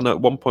 So I know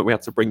at one point we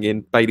had to bring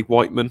in Bailey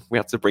Whiteman. We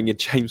had to bring in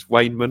James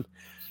Wainman.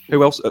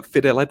 Who else?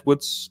 Fidel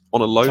Edwards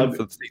on a loan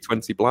for the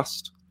T20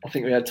 Blast. I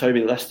think we had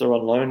Toby Lester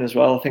on loan as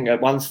well. I think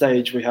at one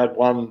stage we had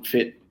one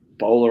fit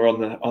bowler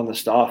on the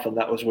staff, and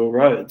that was Will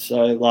Rhodes.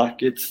 So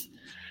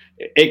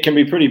it can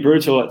be pretty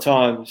brutal at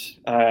times,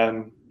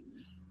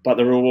 but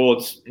the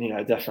rewards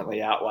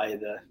definitely outweigh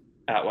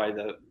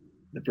the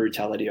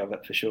brutality of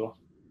it for sure.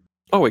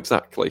 Oh,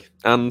 exactly.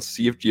 And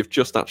you've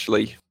just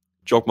actually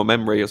jogged my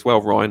memory as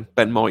well, Ryan.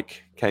 Ben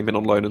Mike came in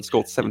on loan and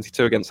scored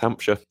 72 against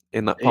Hampshire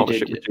in that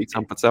partnership with G.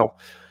 Patel.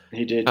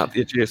 He did at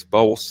the Ageas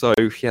Bowl. So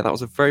yeah, that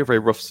was a very, very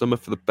rough summer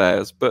for the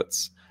Bears. But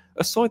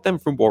aside then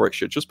from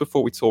Warwickshire, just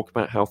before we talk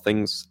about how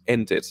things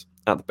ended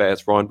at the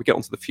Bears, Ryan, we get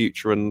onto the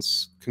future and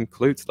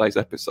conclude today's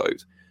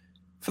episode.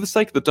 For the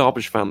sake of the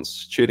Derbyshire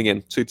fans tuning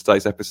in to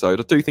today's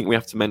episode, I do think we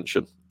have to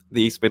mention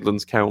the East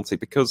Midlands County,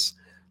 because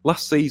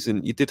last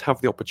season you did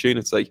have the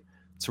opportunity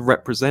to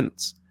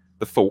represent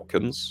the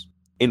Falcons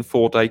in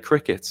 4-day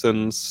cricket,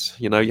 and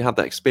you had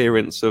that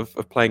experience of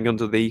playing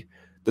under the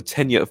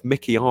tenure of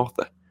Mickey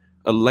Arthur,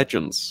 a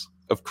legend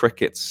of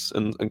cricket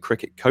and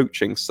cricket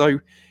coaching.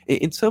 So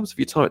in terms of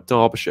your time at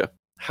Derbyshire,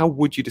 how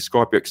would you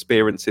describe your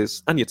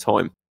experiences and your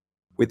time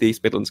with the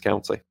East Midlands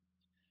County?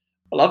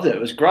 I loved it.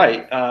 It was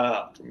great.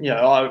 I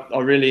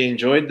really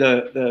enjoyed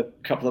the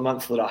couple of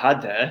months that I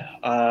had there.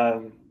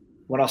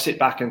 When I sit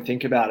back and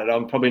think about it,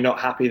 I'm probably not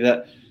happy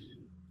that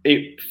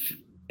it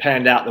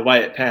panned out the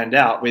way it panned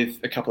out with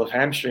a couple of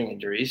hamstring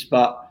injuries.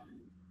 But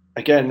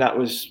again, that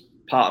was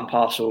part and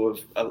parcel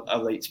of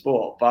elite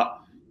sport. But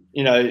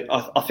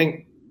I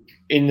think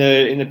in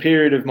the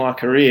period of my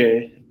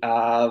career,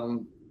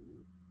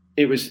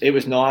 it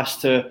was nice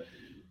to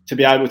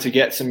be able to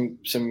get some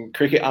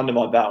cricket under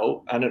my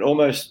belt, and it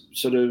almost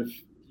sort of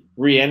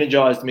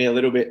re-energized me a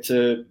little bit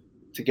to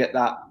get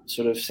that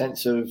sort of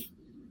sense of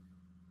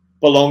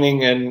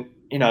belonging. And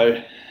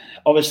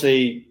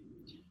obviously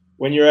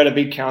when you're at a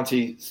big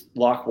county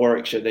like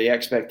Warwickshire, the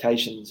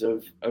expectations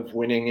of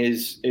winning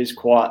is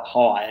quite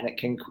high, and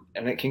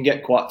it can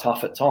get quite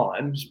tough at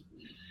times.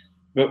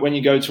 But when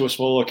you go to a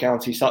smaller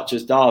county such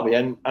as Derby,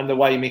 and the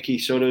way Mickey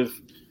sort of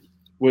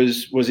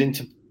was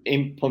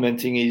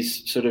implementing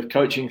his sort of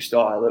coaching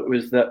style, it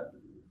was that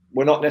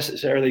we're not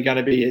necessarily going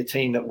to be a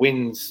team that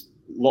wins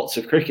lots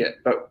of cricket,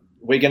 but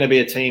we're going to be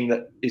a team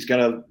that is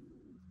going to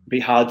be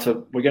hard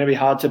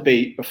to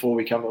beat before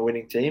we become a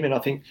winning team. And I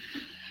think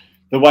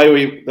the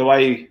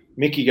way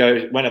Mickey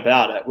went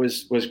about it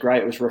was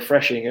great. It was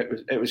refreshing.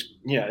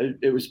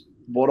 It was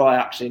what I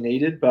actually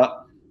needed.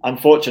 But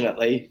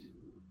unfortunately,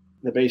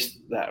 the beast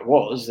that it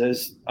was,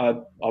 I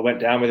went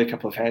down with a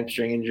couple of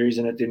hamstring injuries,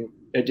 and it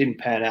didn't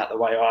pan out the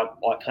way I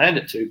planned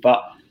it to.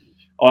 But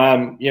I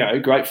am,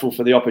 grateful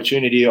for the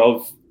opportunity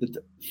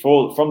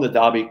from the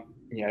Derby,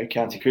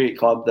 County Cricket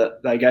Club,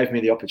 that they gave me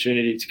the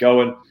opportunity to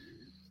go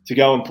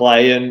and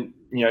play, and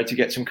to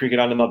get some cricket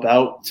under my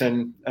belt,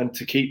 and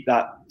to keep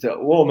that,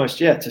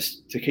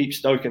 to keep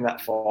stoking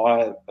that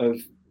fire of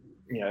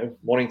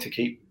wanting to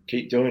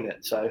keep doing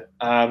it. So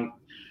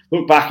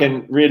look back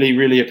and really,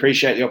 really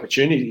appreciate the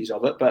opportunities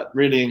of it, but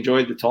really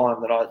enjoyed the time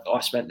that I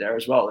spent there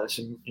as well. There's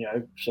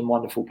some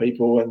wonderful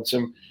people and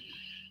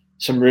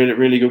some really,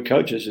 really good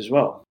coaches as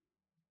well.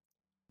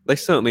 They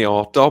certainly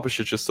are.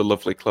 Derbyshire's just a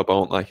lovely club,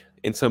 aren't they?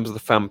 In terms of the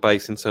fan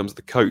base, in terms of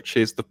the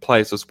coaches, the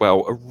players as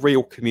well. A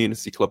real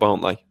community club,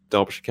 aren't they?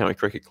 Derbyshire County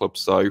Cricket Club.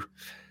 So,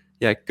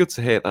 yeah, good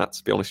to hear that,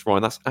 to be honest,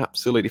 Ryan. That's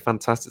absolutely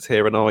fantastic to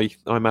hear. And I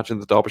imagine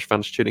the Derbyshire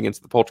fans tuning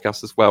into the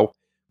podcast as well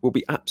will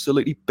be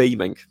absolutely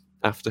beaming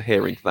after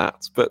hearing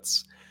that. But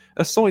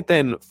aside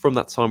then from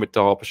that time with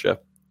Derbyshire,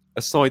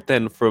 aside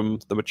then from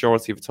the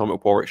majority of the time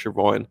at Warwickshire,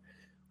 Ryan,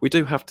 we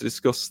do have to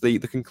discuss the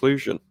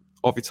conclusion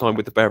of your time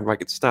with the Bear and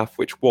Ragged staff,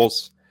 which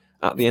was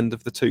at the end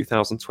of the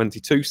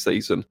 2022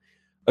 season.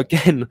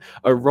 Again,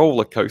 a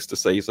roller coaster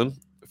season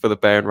for the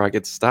Bear and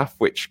Ragged staff,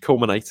 which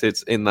culminated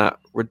in that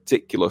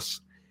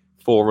ridiculous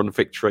 4-run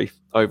victory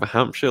over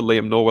Hampshire.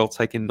 Liam Norwell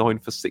taking 9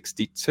 for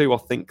 62. I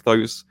think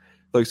those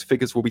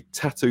figures will be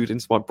tattooed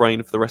into my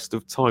brain for the rest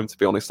of time, to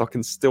be honest. I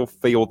can still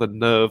feel the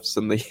nerves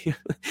and the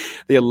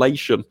the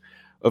elation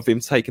of him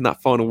taking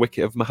that final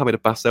wicket of Mohammed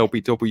Abbas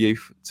LBW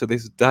to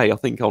this day. I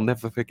think I'll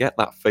never forget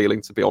that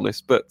feeling, to be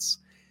honest. But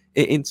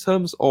in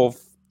terms of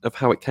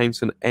how it came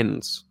to an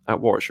end at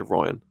Warwickshire,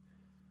 Ryan,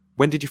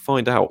 when did you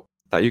find out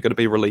that you're going to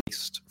be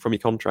released from your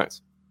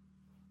contract?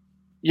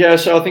 Yeah,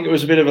 so I think it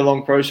was a bit of a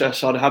long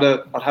process. I'd had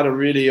a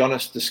really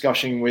honest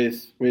discussion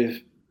with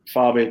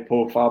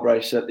Paul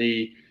Farbrace at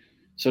the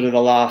sort of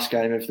the last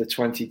game of the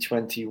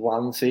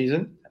 2021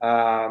 season,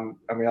 and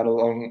we had a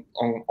long,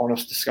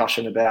 honest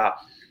discussion about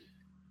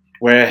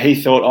where he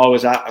thought I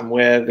was at and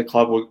where the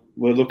club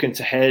were looking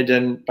to head.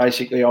 And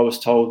basically, I was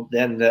told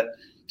then that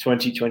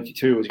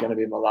 2022 was going to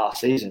be my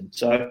last season.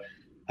 So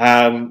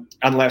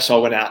unless I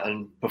went out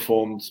and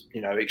performed,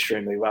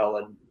 extremely well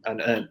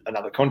and earned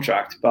another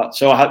contract. But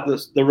so I had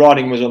the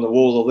writing was on the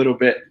wall a little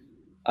bit,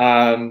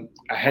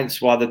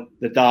 hence why the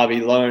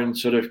Derby loan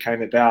sort of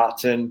came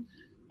about, and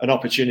an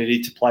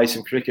opportunity to play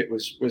some cricket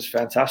was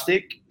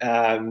fantastic.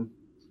 I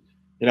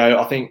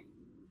think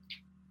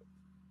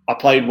I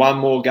played one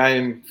more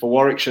game for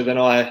Warwickshire than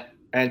I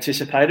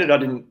anticipated. I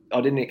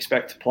didn't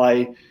expect to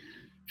play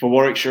for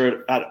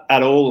Warwickshire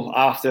at all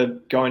after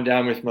going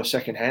down with my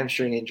second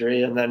hamstring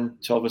injury, and then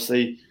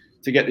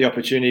to get the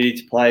opportunity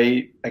to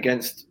play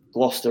against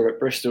Gloucester at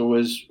Bristol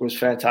was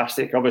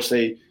fantastic.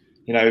 Obviously,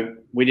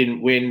 we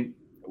didn't win.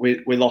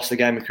 We lost the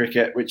game of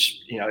cricket,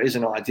 which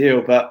isn't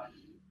ideal. But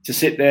to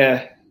sit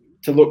there,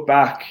 to look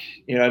back,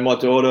 my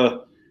daughter,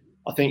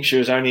 I think she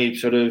was only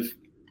sort of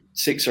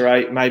 6 or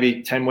 8,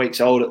 maybe 10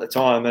 weeks old at the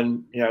time,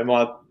 and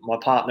my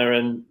partner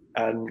and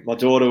my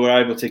daughter were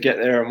able to get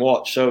there and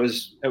watch. So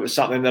it was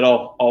something that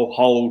I'll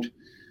hold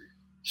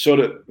sort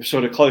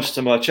of close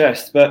to my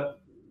chest. But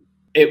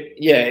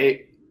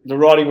the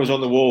writing was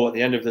on the wall at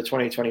the end of the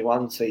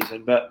 2021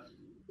 season. But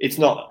it's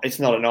not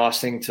a nice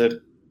thing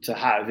to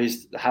have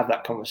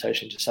that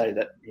conversation, to say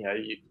that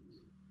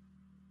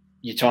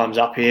your time's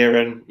up here,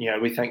 and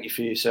we thank you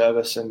for your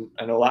service and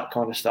all that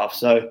kind of stuff.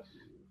 So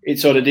it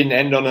sort of didn't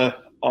end on a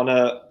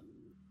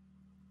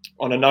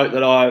note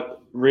that I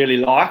really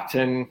liked,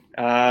 and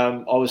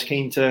I was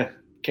keen to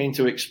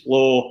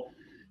explore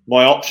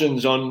my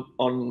options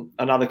on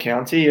another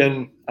county.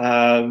 And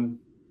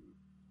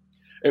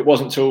it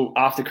wasn't until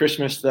after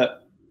Christmas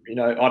that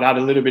I'd had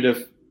a little bit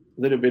of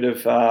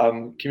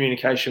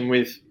communication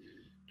with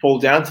Paul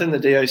Downton, the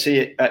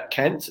DOC at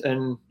Kent,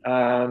 and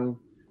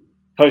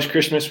post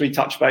Christmas we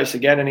touched base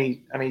again, and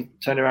he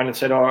turned around and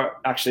said, "Oh,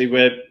 actually,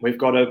 we've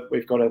got a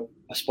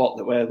spot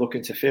that we're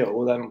looking to fill.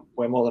 Well, then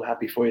we're more than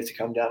happy for you to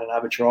come down and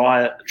have a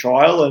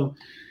trial, and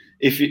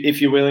if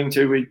you're willing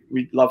to,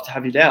 we'd love to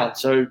have you down."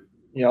 So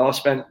I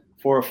spent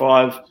 4 or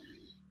 5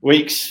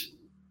 weeks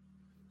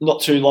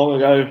not too long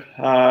ago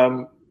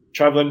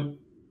traveling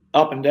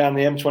up and down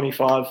the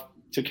M25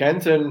 to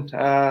Kent, and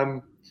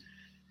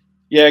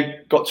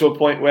got to a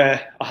point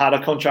where I had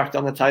a contract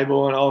on the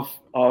table, and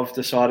I've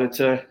decided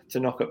to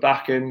knock it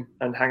back and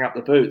hang up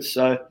the boots.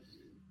 So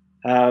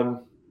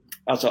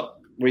as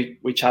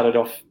we chatted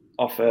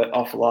off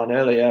a line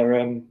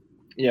earlier,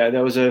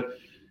 there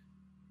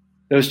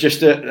was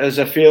just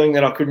a feeling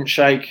that I couldn't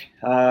shake,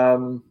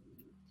 and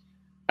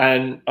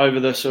over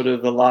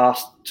the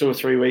last 2 or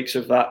 3 weeks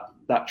of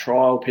that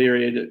trial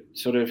period, it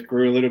sort of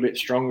grew a little bit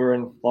stronger,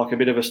 and like a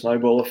bit of a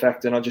snowball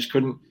effect, and I just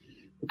couldn't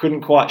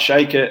quite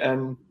shake it.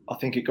 And I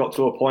think it got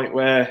to a point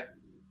where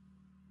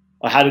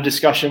I had a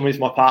discussion with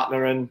my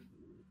partner, and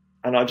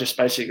I just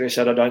basically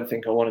said, I don't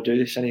think I want to do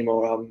this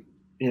anymore.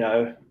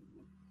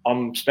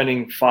 I'm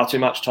spending far too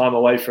much time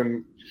away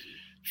from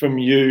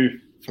you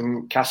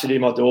Cassidy,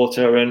 my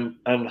daughter, and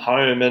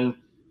home, and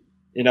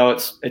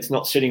it's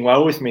not sitting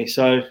well with me.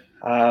 So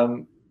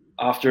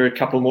after a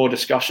couple more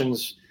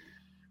discussions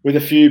with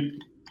a few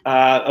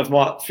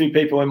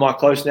people in my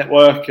close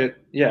network,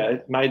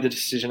 it made the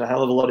decision a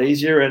hell of a lot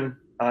easier. And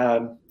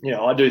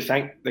I do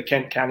thank the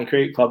Kent County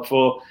Cricket Club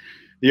for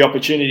the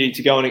opportunity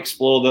to go and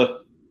explore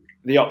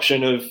the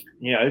option of,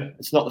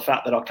 it's not the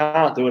fact that I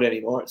can't do it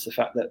anymore. It's the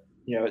fact that,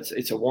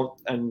 it's a want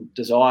and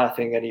desire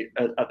thing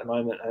at the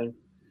moment. And,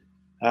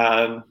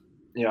 I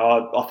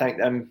thank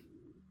them,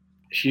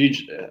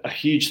 a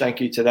huge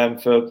thank you to them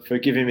for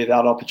giving me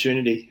that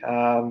opportunity.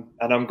 And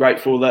I'm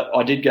grateful that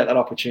I did get that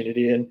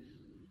opportunity, and,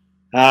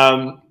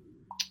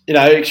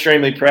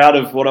 extremely proud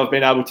of what I've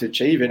been able to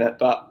achieve in it,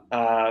 but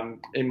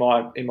in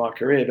my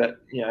career. But,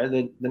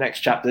 the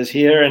next chapter's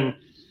here, and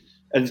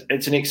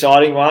it's an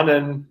exciting one,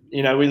 and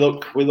we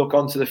look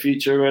onto the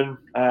future, and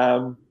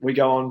we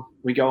go on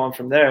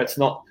from there. It's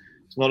not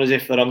as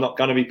if that I'm not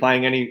going to be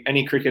playing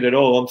any cricket at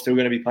all. I'm still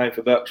going to be playing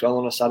for Berkswell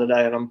on a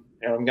Saturday, and I'm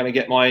going to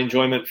get my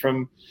enjoyment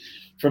from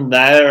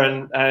there,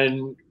 and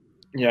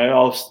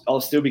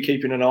I'll still be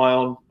keeping an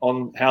eye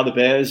on how the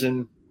Bears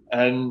and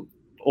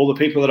all the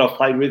people that I've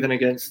played with and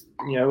against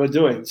are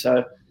doing.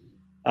 So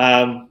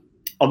I'm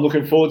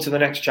looking forward to the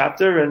next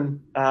chapter, and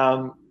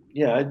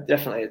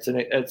definitely it's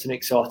an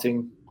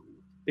exciting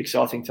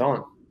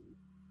time.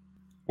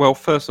 Well,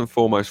 first and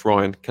foremost,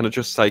 Ryan, can I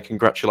just say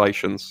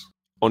congratulations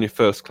on your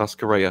first-class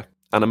career,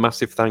 and a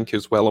massive thank you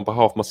as well on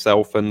behalf of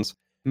myself and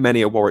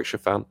many a Warwickshire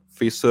fan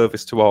for your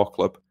service to our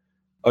club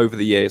over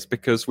the years,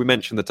 because we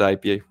mentioned the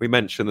debut, we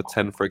mentioned the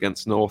 10 for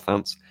against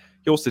Northants.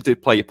 You also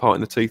did play your part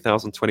in the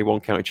 2021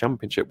 County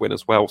Championship win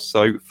as well.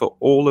 So for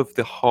all of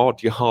the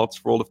hard yards,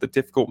 for all of the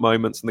difficult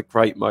moments and the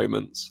great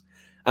moments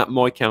at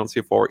my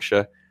county of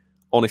Warwickshire,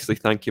 honestly,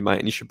 thank you, mate.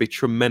 And you should be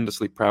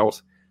tremendously proud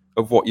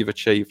of what you've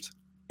achieved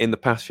in the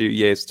past few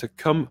years. To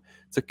come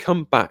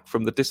back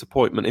from the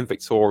disappointment in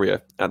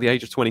Victoria at the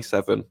age of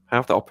 27,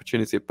 have that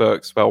opportunity at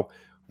Berkswell,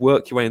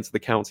 work your way into the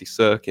county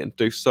circuit and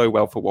do so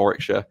well for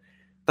Warwickshire.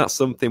 That's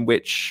something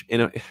which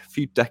in a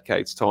few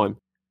decades' time,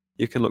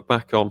 you can look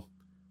back on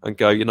and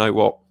go, you know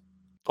what,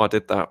 I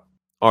did that.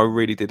 I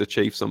really did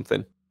achieve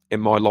something in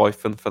my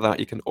life. And for that,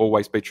 you can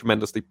always be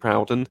tremendously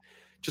proud. And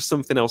just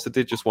something else I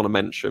did just want to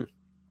mention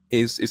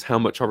is how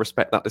much I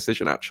respect that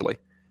decision, actually,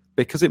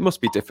 because it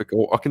must be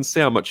difficult. I can see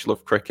how much you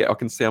love cricket. I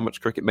can see how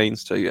much cricket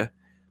means to you,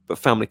 but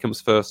family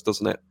comes first,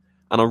 doesn't it?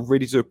 And I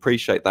really do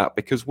appreciate that,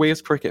 because we as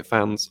cricket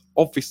fans,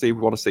 obviously we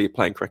want to see you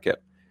playing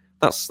cricket.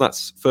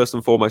 That's first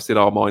and foremost in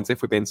our minds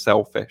if we're being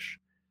selfish.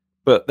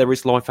 But there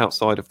is life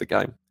outside of the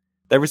game.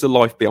 There is a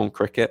life beyond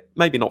cricket.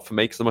 Maybe not for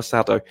me because I'm a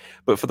sado,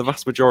 but for the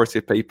vast majority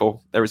of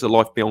people, there is a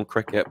life beyond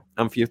cricket.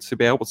 And for you to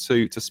be able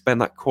to spend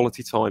that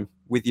quality time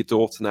with your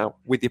daughter now,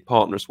 with your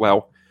partner as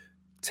well,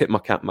 tip my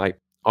cap, mate.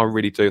 I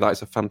really do. That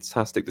is a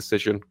fantastic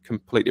decision.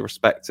 Completely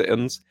respect it.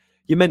 And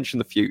you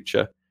mentioned the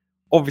future.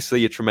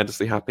 Obviously, you're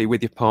tremendously happy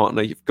with your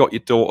partner. You've got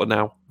your daughter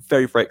now.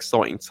 Very, very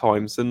exciting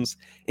times. And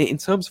in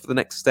terms of the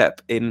next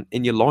step in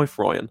your life,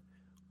 Ryan,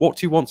 what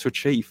do you want to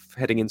achieve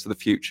heading into the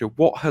future?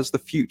 What has the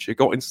future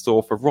got in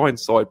store for Ryan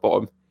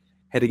Sidebottom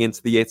heading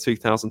into the year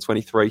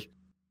 2023?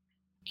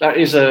 That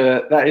is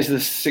the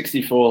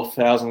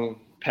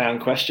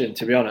 £64,000 question,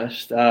 to be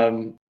honest.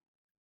 I'm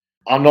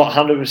not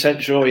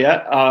 100% sure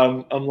yet.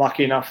 I'm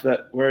lucky enough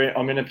that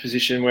I'm in a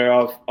position where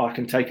I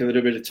can take a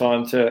little bit of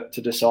time to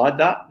decide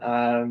that.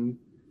 I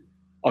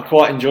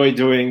quite enjoy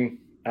doing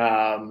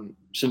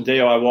some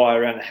DIY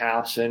around the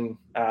house, and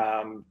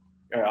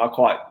I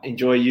quite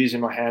enjoy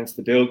using my hands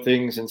to build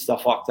things and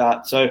stuff like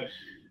that. So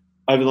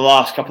over the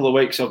last couple of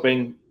weeks, I've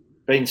been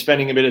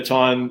spending a bit of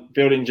time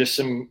building just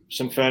some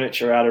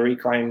furniture out of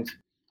reclaimed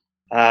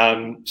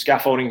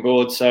scaffolding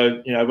boards.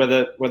 So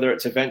whether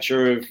it's a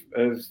venture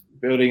of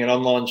building an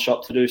online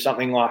shop to do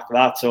something like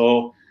that,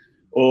 or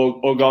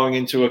going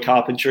into a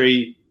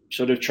carpentry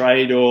sort of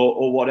trade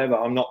or whatever,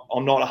 I'm not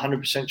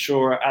 100%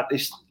 sure at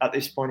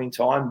this point in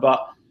time,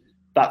 but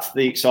that's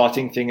the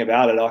exciting thing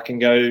about it. I can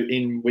go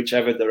in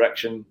whichever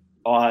direction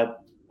I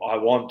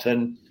want.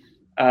 And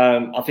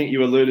I think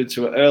you alluded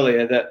to it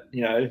earlier that,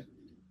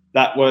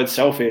 that word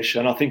selfish,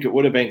 and I think it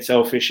would have been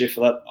selfish if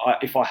I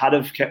had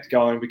have kept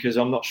going, because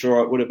I'm not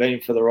sure it would have been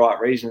for the right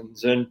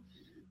reasons. And,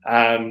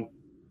 I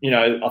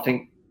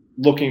think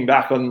looking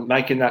back on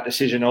making that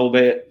decision,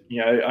 albeit,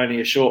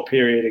 only a short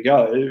period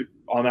ago,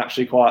 I'm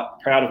actually quite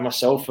proud of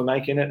myself for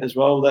making it as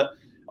well, that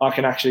I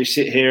can actually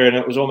sit here, and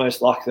it was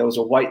almost like there was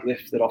a weight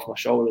lifted off my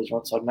shoulders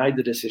once I'd made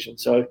the decision.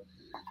 So,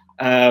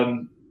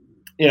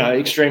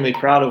 extremely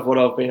proud of what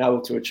I've been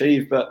able to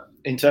achieve. But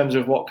in terms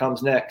of what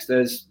comes next,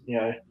 there's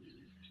a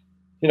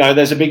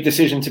big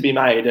decision to be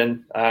made,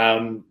 and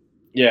I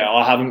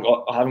haven't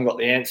got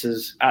the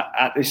answers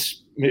at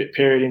this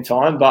period in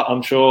time, but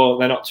I'm sure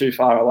they're not too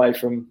far away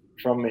from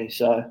me.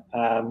 So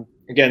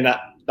again,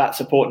 that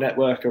support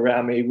network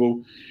around me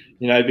will,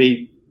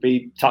 be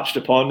touched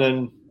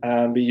upon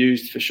and be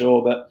used for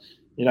sure. But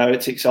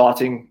it's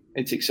exciting.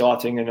 It's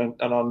exciting, and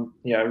I'm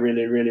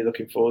really, really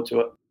looking forward to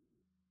it.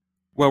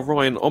 Well,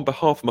 Ryan, on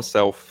behalf of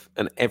myself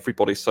and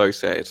everybody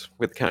associated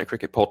with the County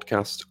Cricket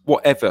Podcast,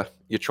 whatever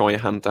you try your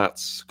hand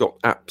at, got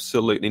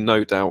absolutely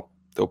no doubt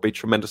they'll be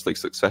tremendously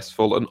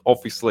successful. And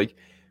obviously,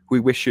 we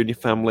wish you and your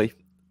family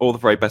all the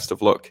very best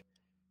of luck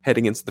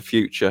heading into the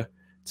future.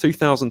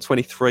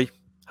 2023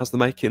 has the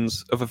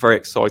makings of a very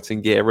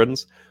exciting year. And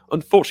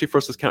unfortunately for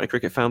us as county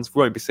cricket fans,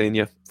 we won't be seeing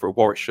you for a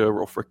Warwickshire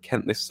or for a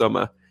Kent this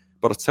summer.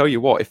 But I tell you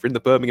what, if you're in the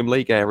Birmingham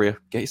League area,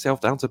 get yourself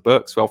down to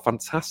Berkswell.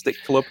 Fantastic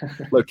club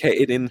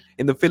located in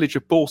the village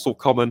of Borsall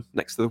Common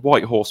next to the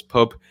White Horse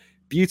pub.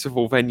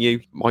 Beautiful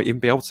venue. Might even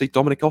be able to see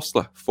Dominic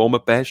Ostler, former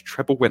Bears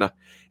treble winner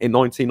in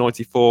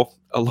 1994,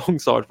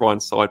 alongside Ryan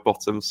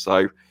Sidebottom.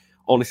 So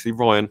honestly,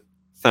 Ryan,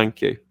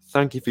 thank you.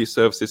 Thank you for your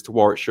services to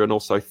Warwickshire, and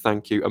also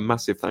a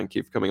massive thank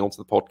you for coming onto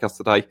the podcast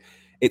today.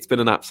 It's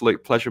been an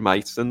absolute pleasure,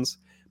 mate. And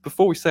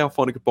before we say our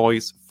final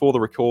goodbyes for the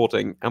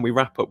recording and we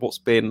wrap up what's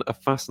been a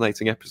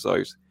fascinating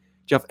episode, do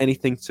you have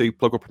anything to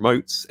plug or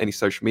promote? Any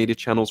social media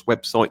channels,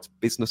 websites,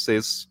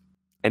 businesses,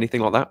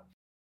 anything like that?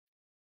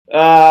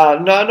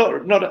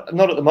 No, not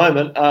at the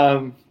moment.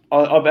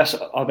 Our best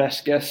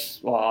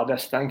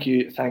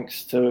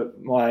thanks to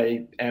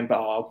my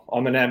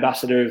I'm an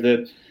ambassador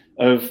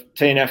of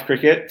TNF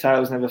Cricket,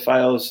 Tails Never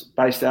Fails,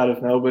 based out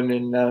of Melbourne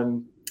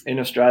in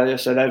Australia.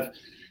 So they've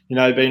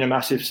been a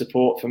massive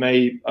support for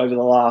me over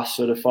the last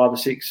sort of 5 or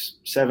 6,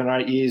 7 or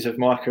 8 years of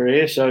my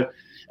career. So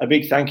a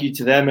big thank you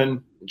to them,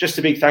 and just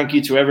a big thank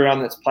you to everyone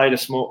that's played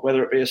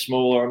whether it be a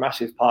small or a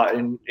massive part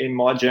in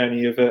my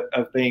journey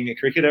of being a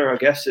cricketer. I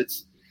guess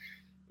it's,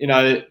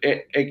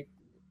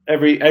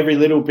 every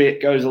little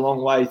bit goes a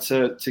long way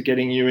to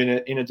getting you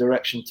in a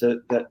direction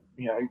that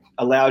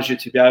allows you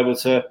to be able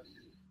to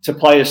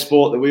play a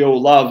sport that we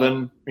all love.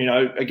 And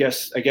I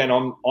guess again,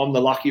 I'm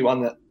the lucky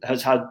one that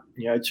has had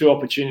 2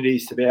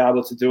 opportunities to be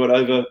able to do it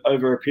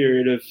over a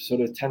period of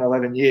sort of 10,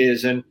 11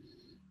 years. And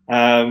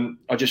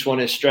I just want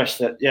to stress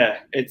that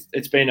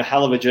it's been a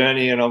hell of a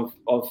journey, and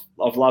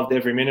I've loved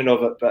every minute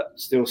of it, but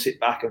still sit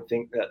back and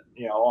think that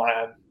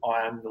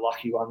I am the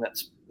lucky one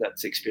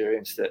that's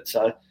experienced it.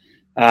 So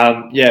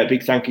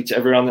big thank you to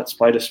everyone that's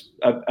played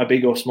a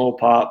big or small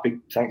part. Big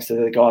thanks to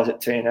the guys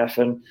at TNF,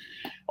 and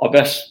I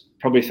best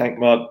probably thank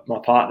my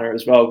partner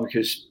as well,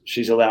 because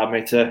she's allowed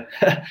me to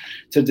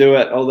do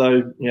it.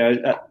 Although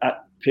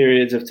at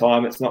periods of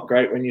time it's not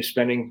great when you're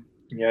spending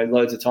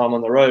loads of time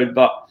on the road,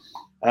 but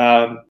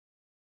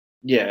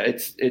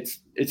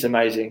it's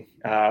amazing.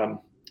 I've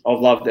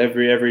loved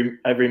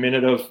every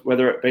minute of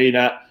whether it be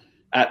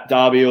at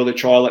Derby or the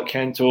trial at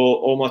Kent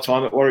or my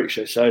time at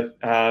Warwickshire. So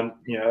a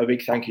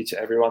big thank you to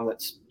everyone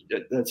that's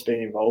been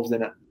involved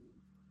in it.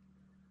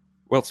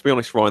 Well, to be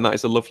honest, Ryan, that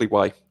is a lovely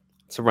way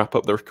to wrap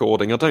up the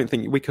recording. I don't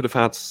think we could have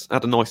had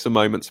a nicer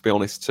moment, to be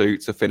honest, to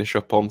finish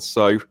up on.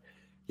 So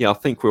I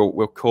think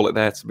we'll call it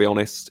there, to be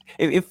honest.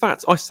 In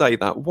fact, I say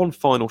that one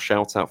final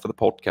shout out for the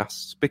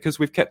podcast, because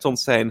we've kept on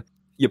saying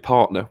your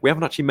partner. We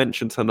haven't actually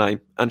mentioned her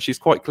name, and she's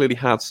quite clearly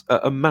had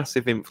a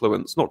massive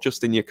influence, not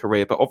just in your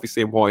career, but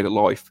obviously in wider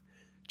life.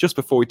 Just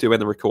before we do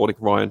end the recording,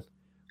 Ryan,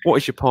 what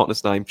is your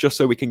partner's name, just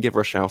so we can give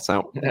her a shout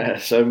out?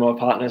 So my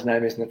partner's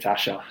name is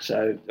Natasha.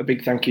 So a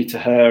big thank you to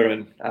her,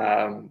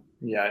 and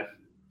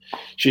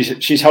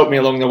she's helped me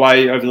along the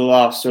way over the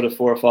last sort of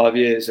 4 or 5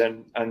 years,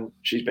 and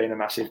she's been a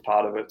massive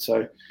part of it.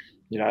 So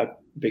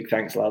big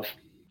thanks, love.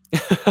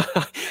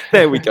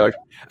 There we go.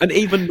 An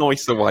even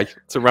nicer way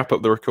to wrap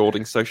up the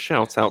recording. So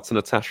shout out to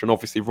Natasha, and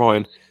obviously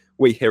Ryan.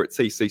 We here at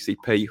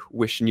TCCP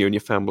wishing you and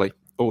your family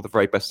all the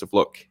very best of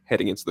luck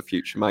heading into the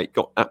future, mate.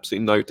 Got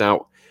absolutely no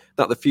doubt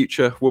that the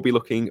future will be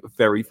looking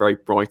very, very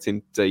bright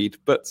indeed.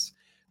 But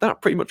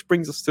that pretty much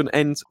brings us to an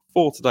end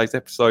for today's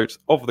episode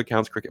of the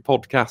County Cricket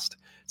Podcast.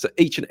 To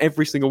each and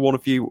every single one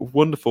of you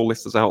wonderful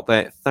listeners out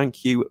there,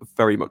 thank you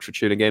very much for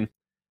tuning in.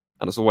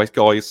 And as always,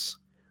 guys,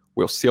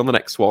 we'll see you on the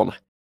next one.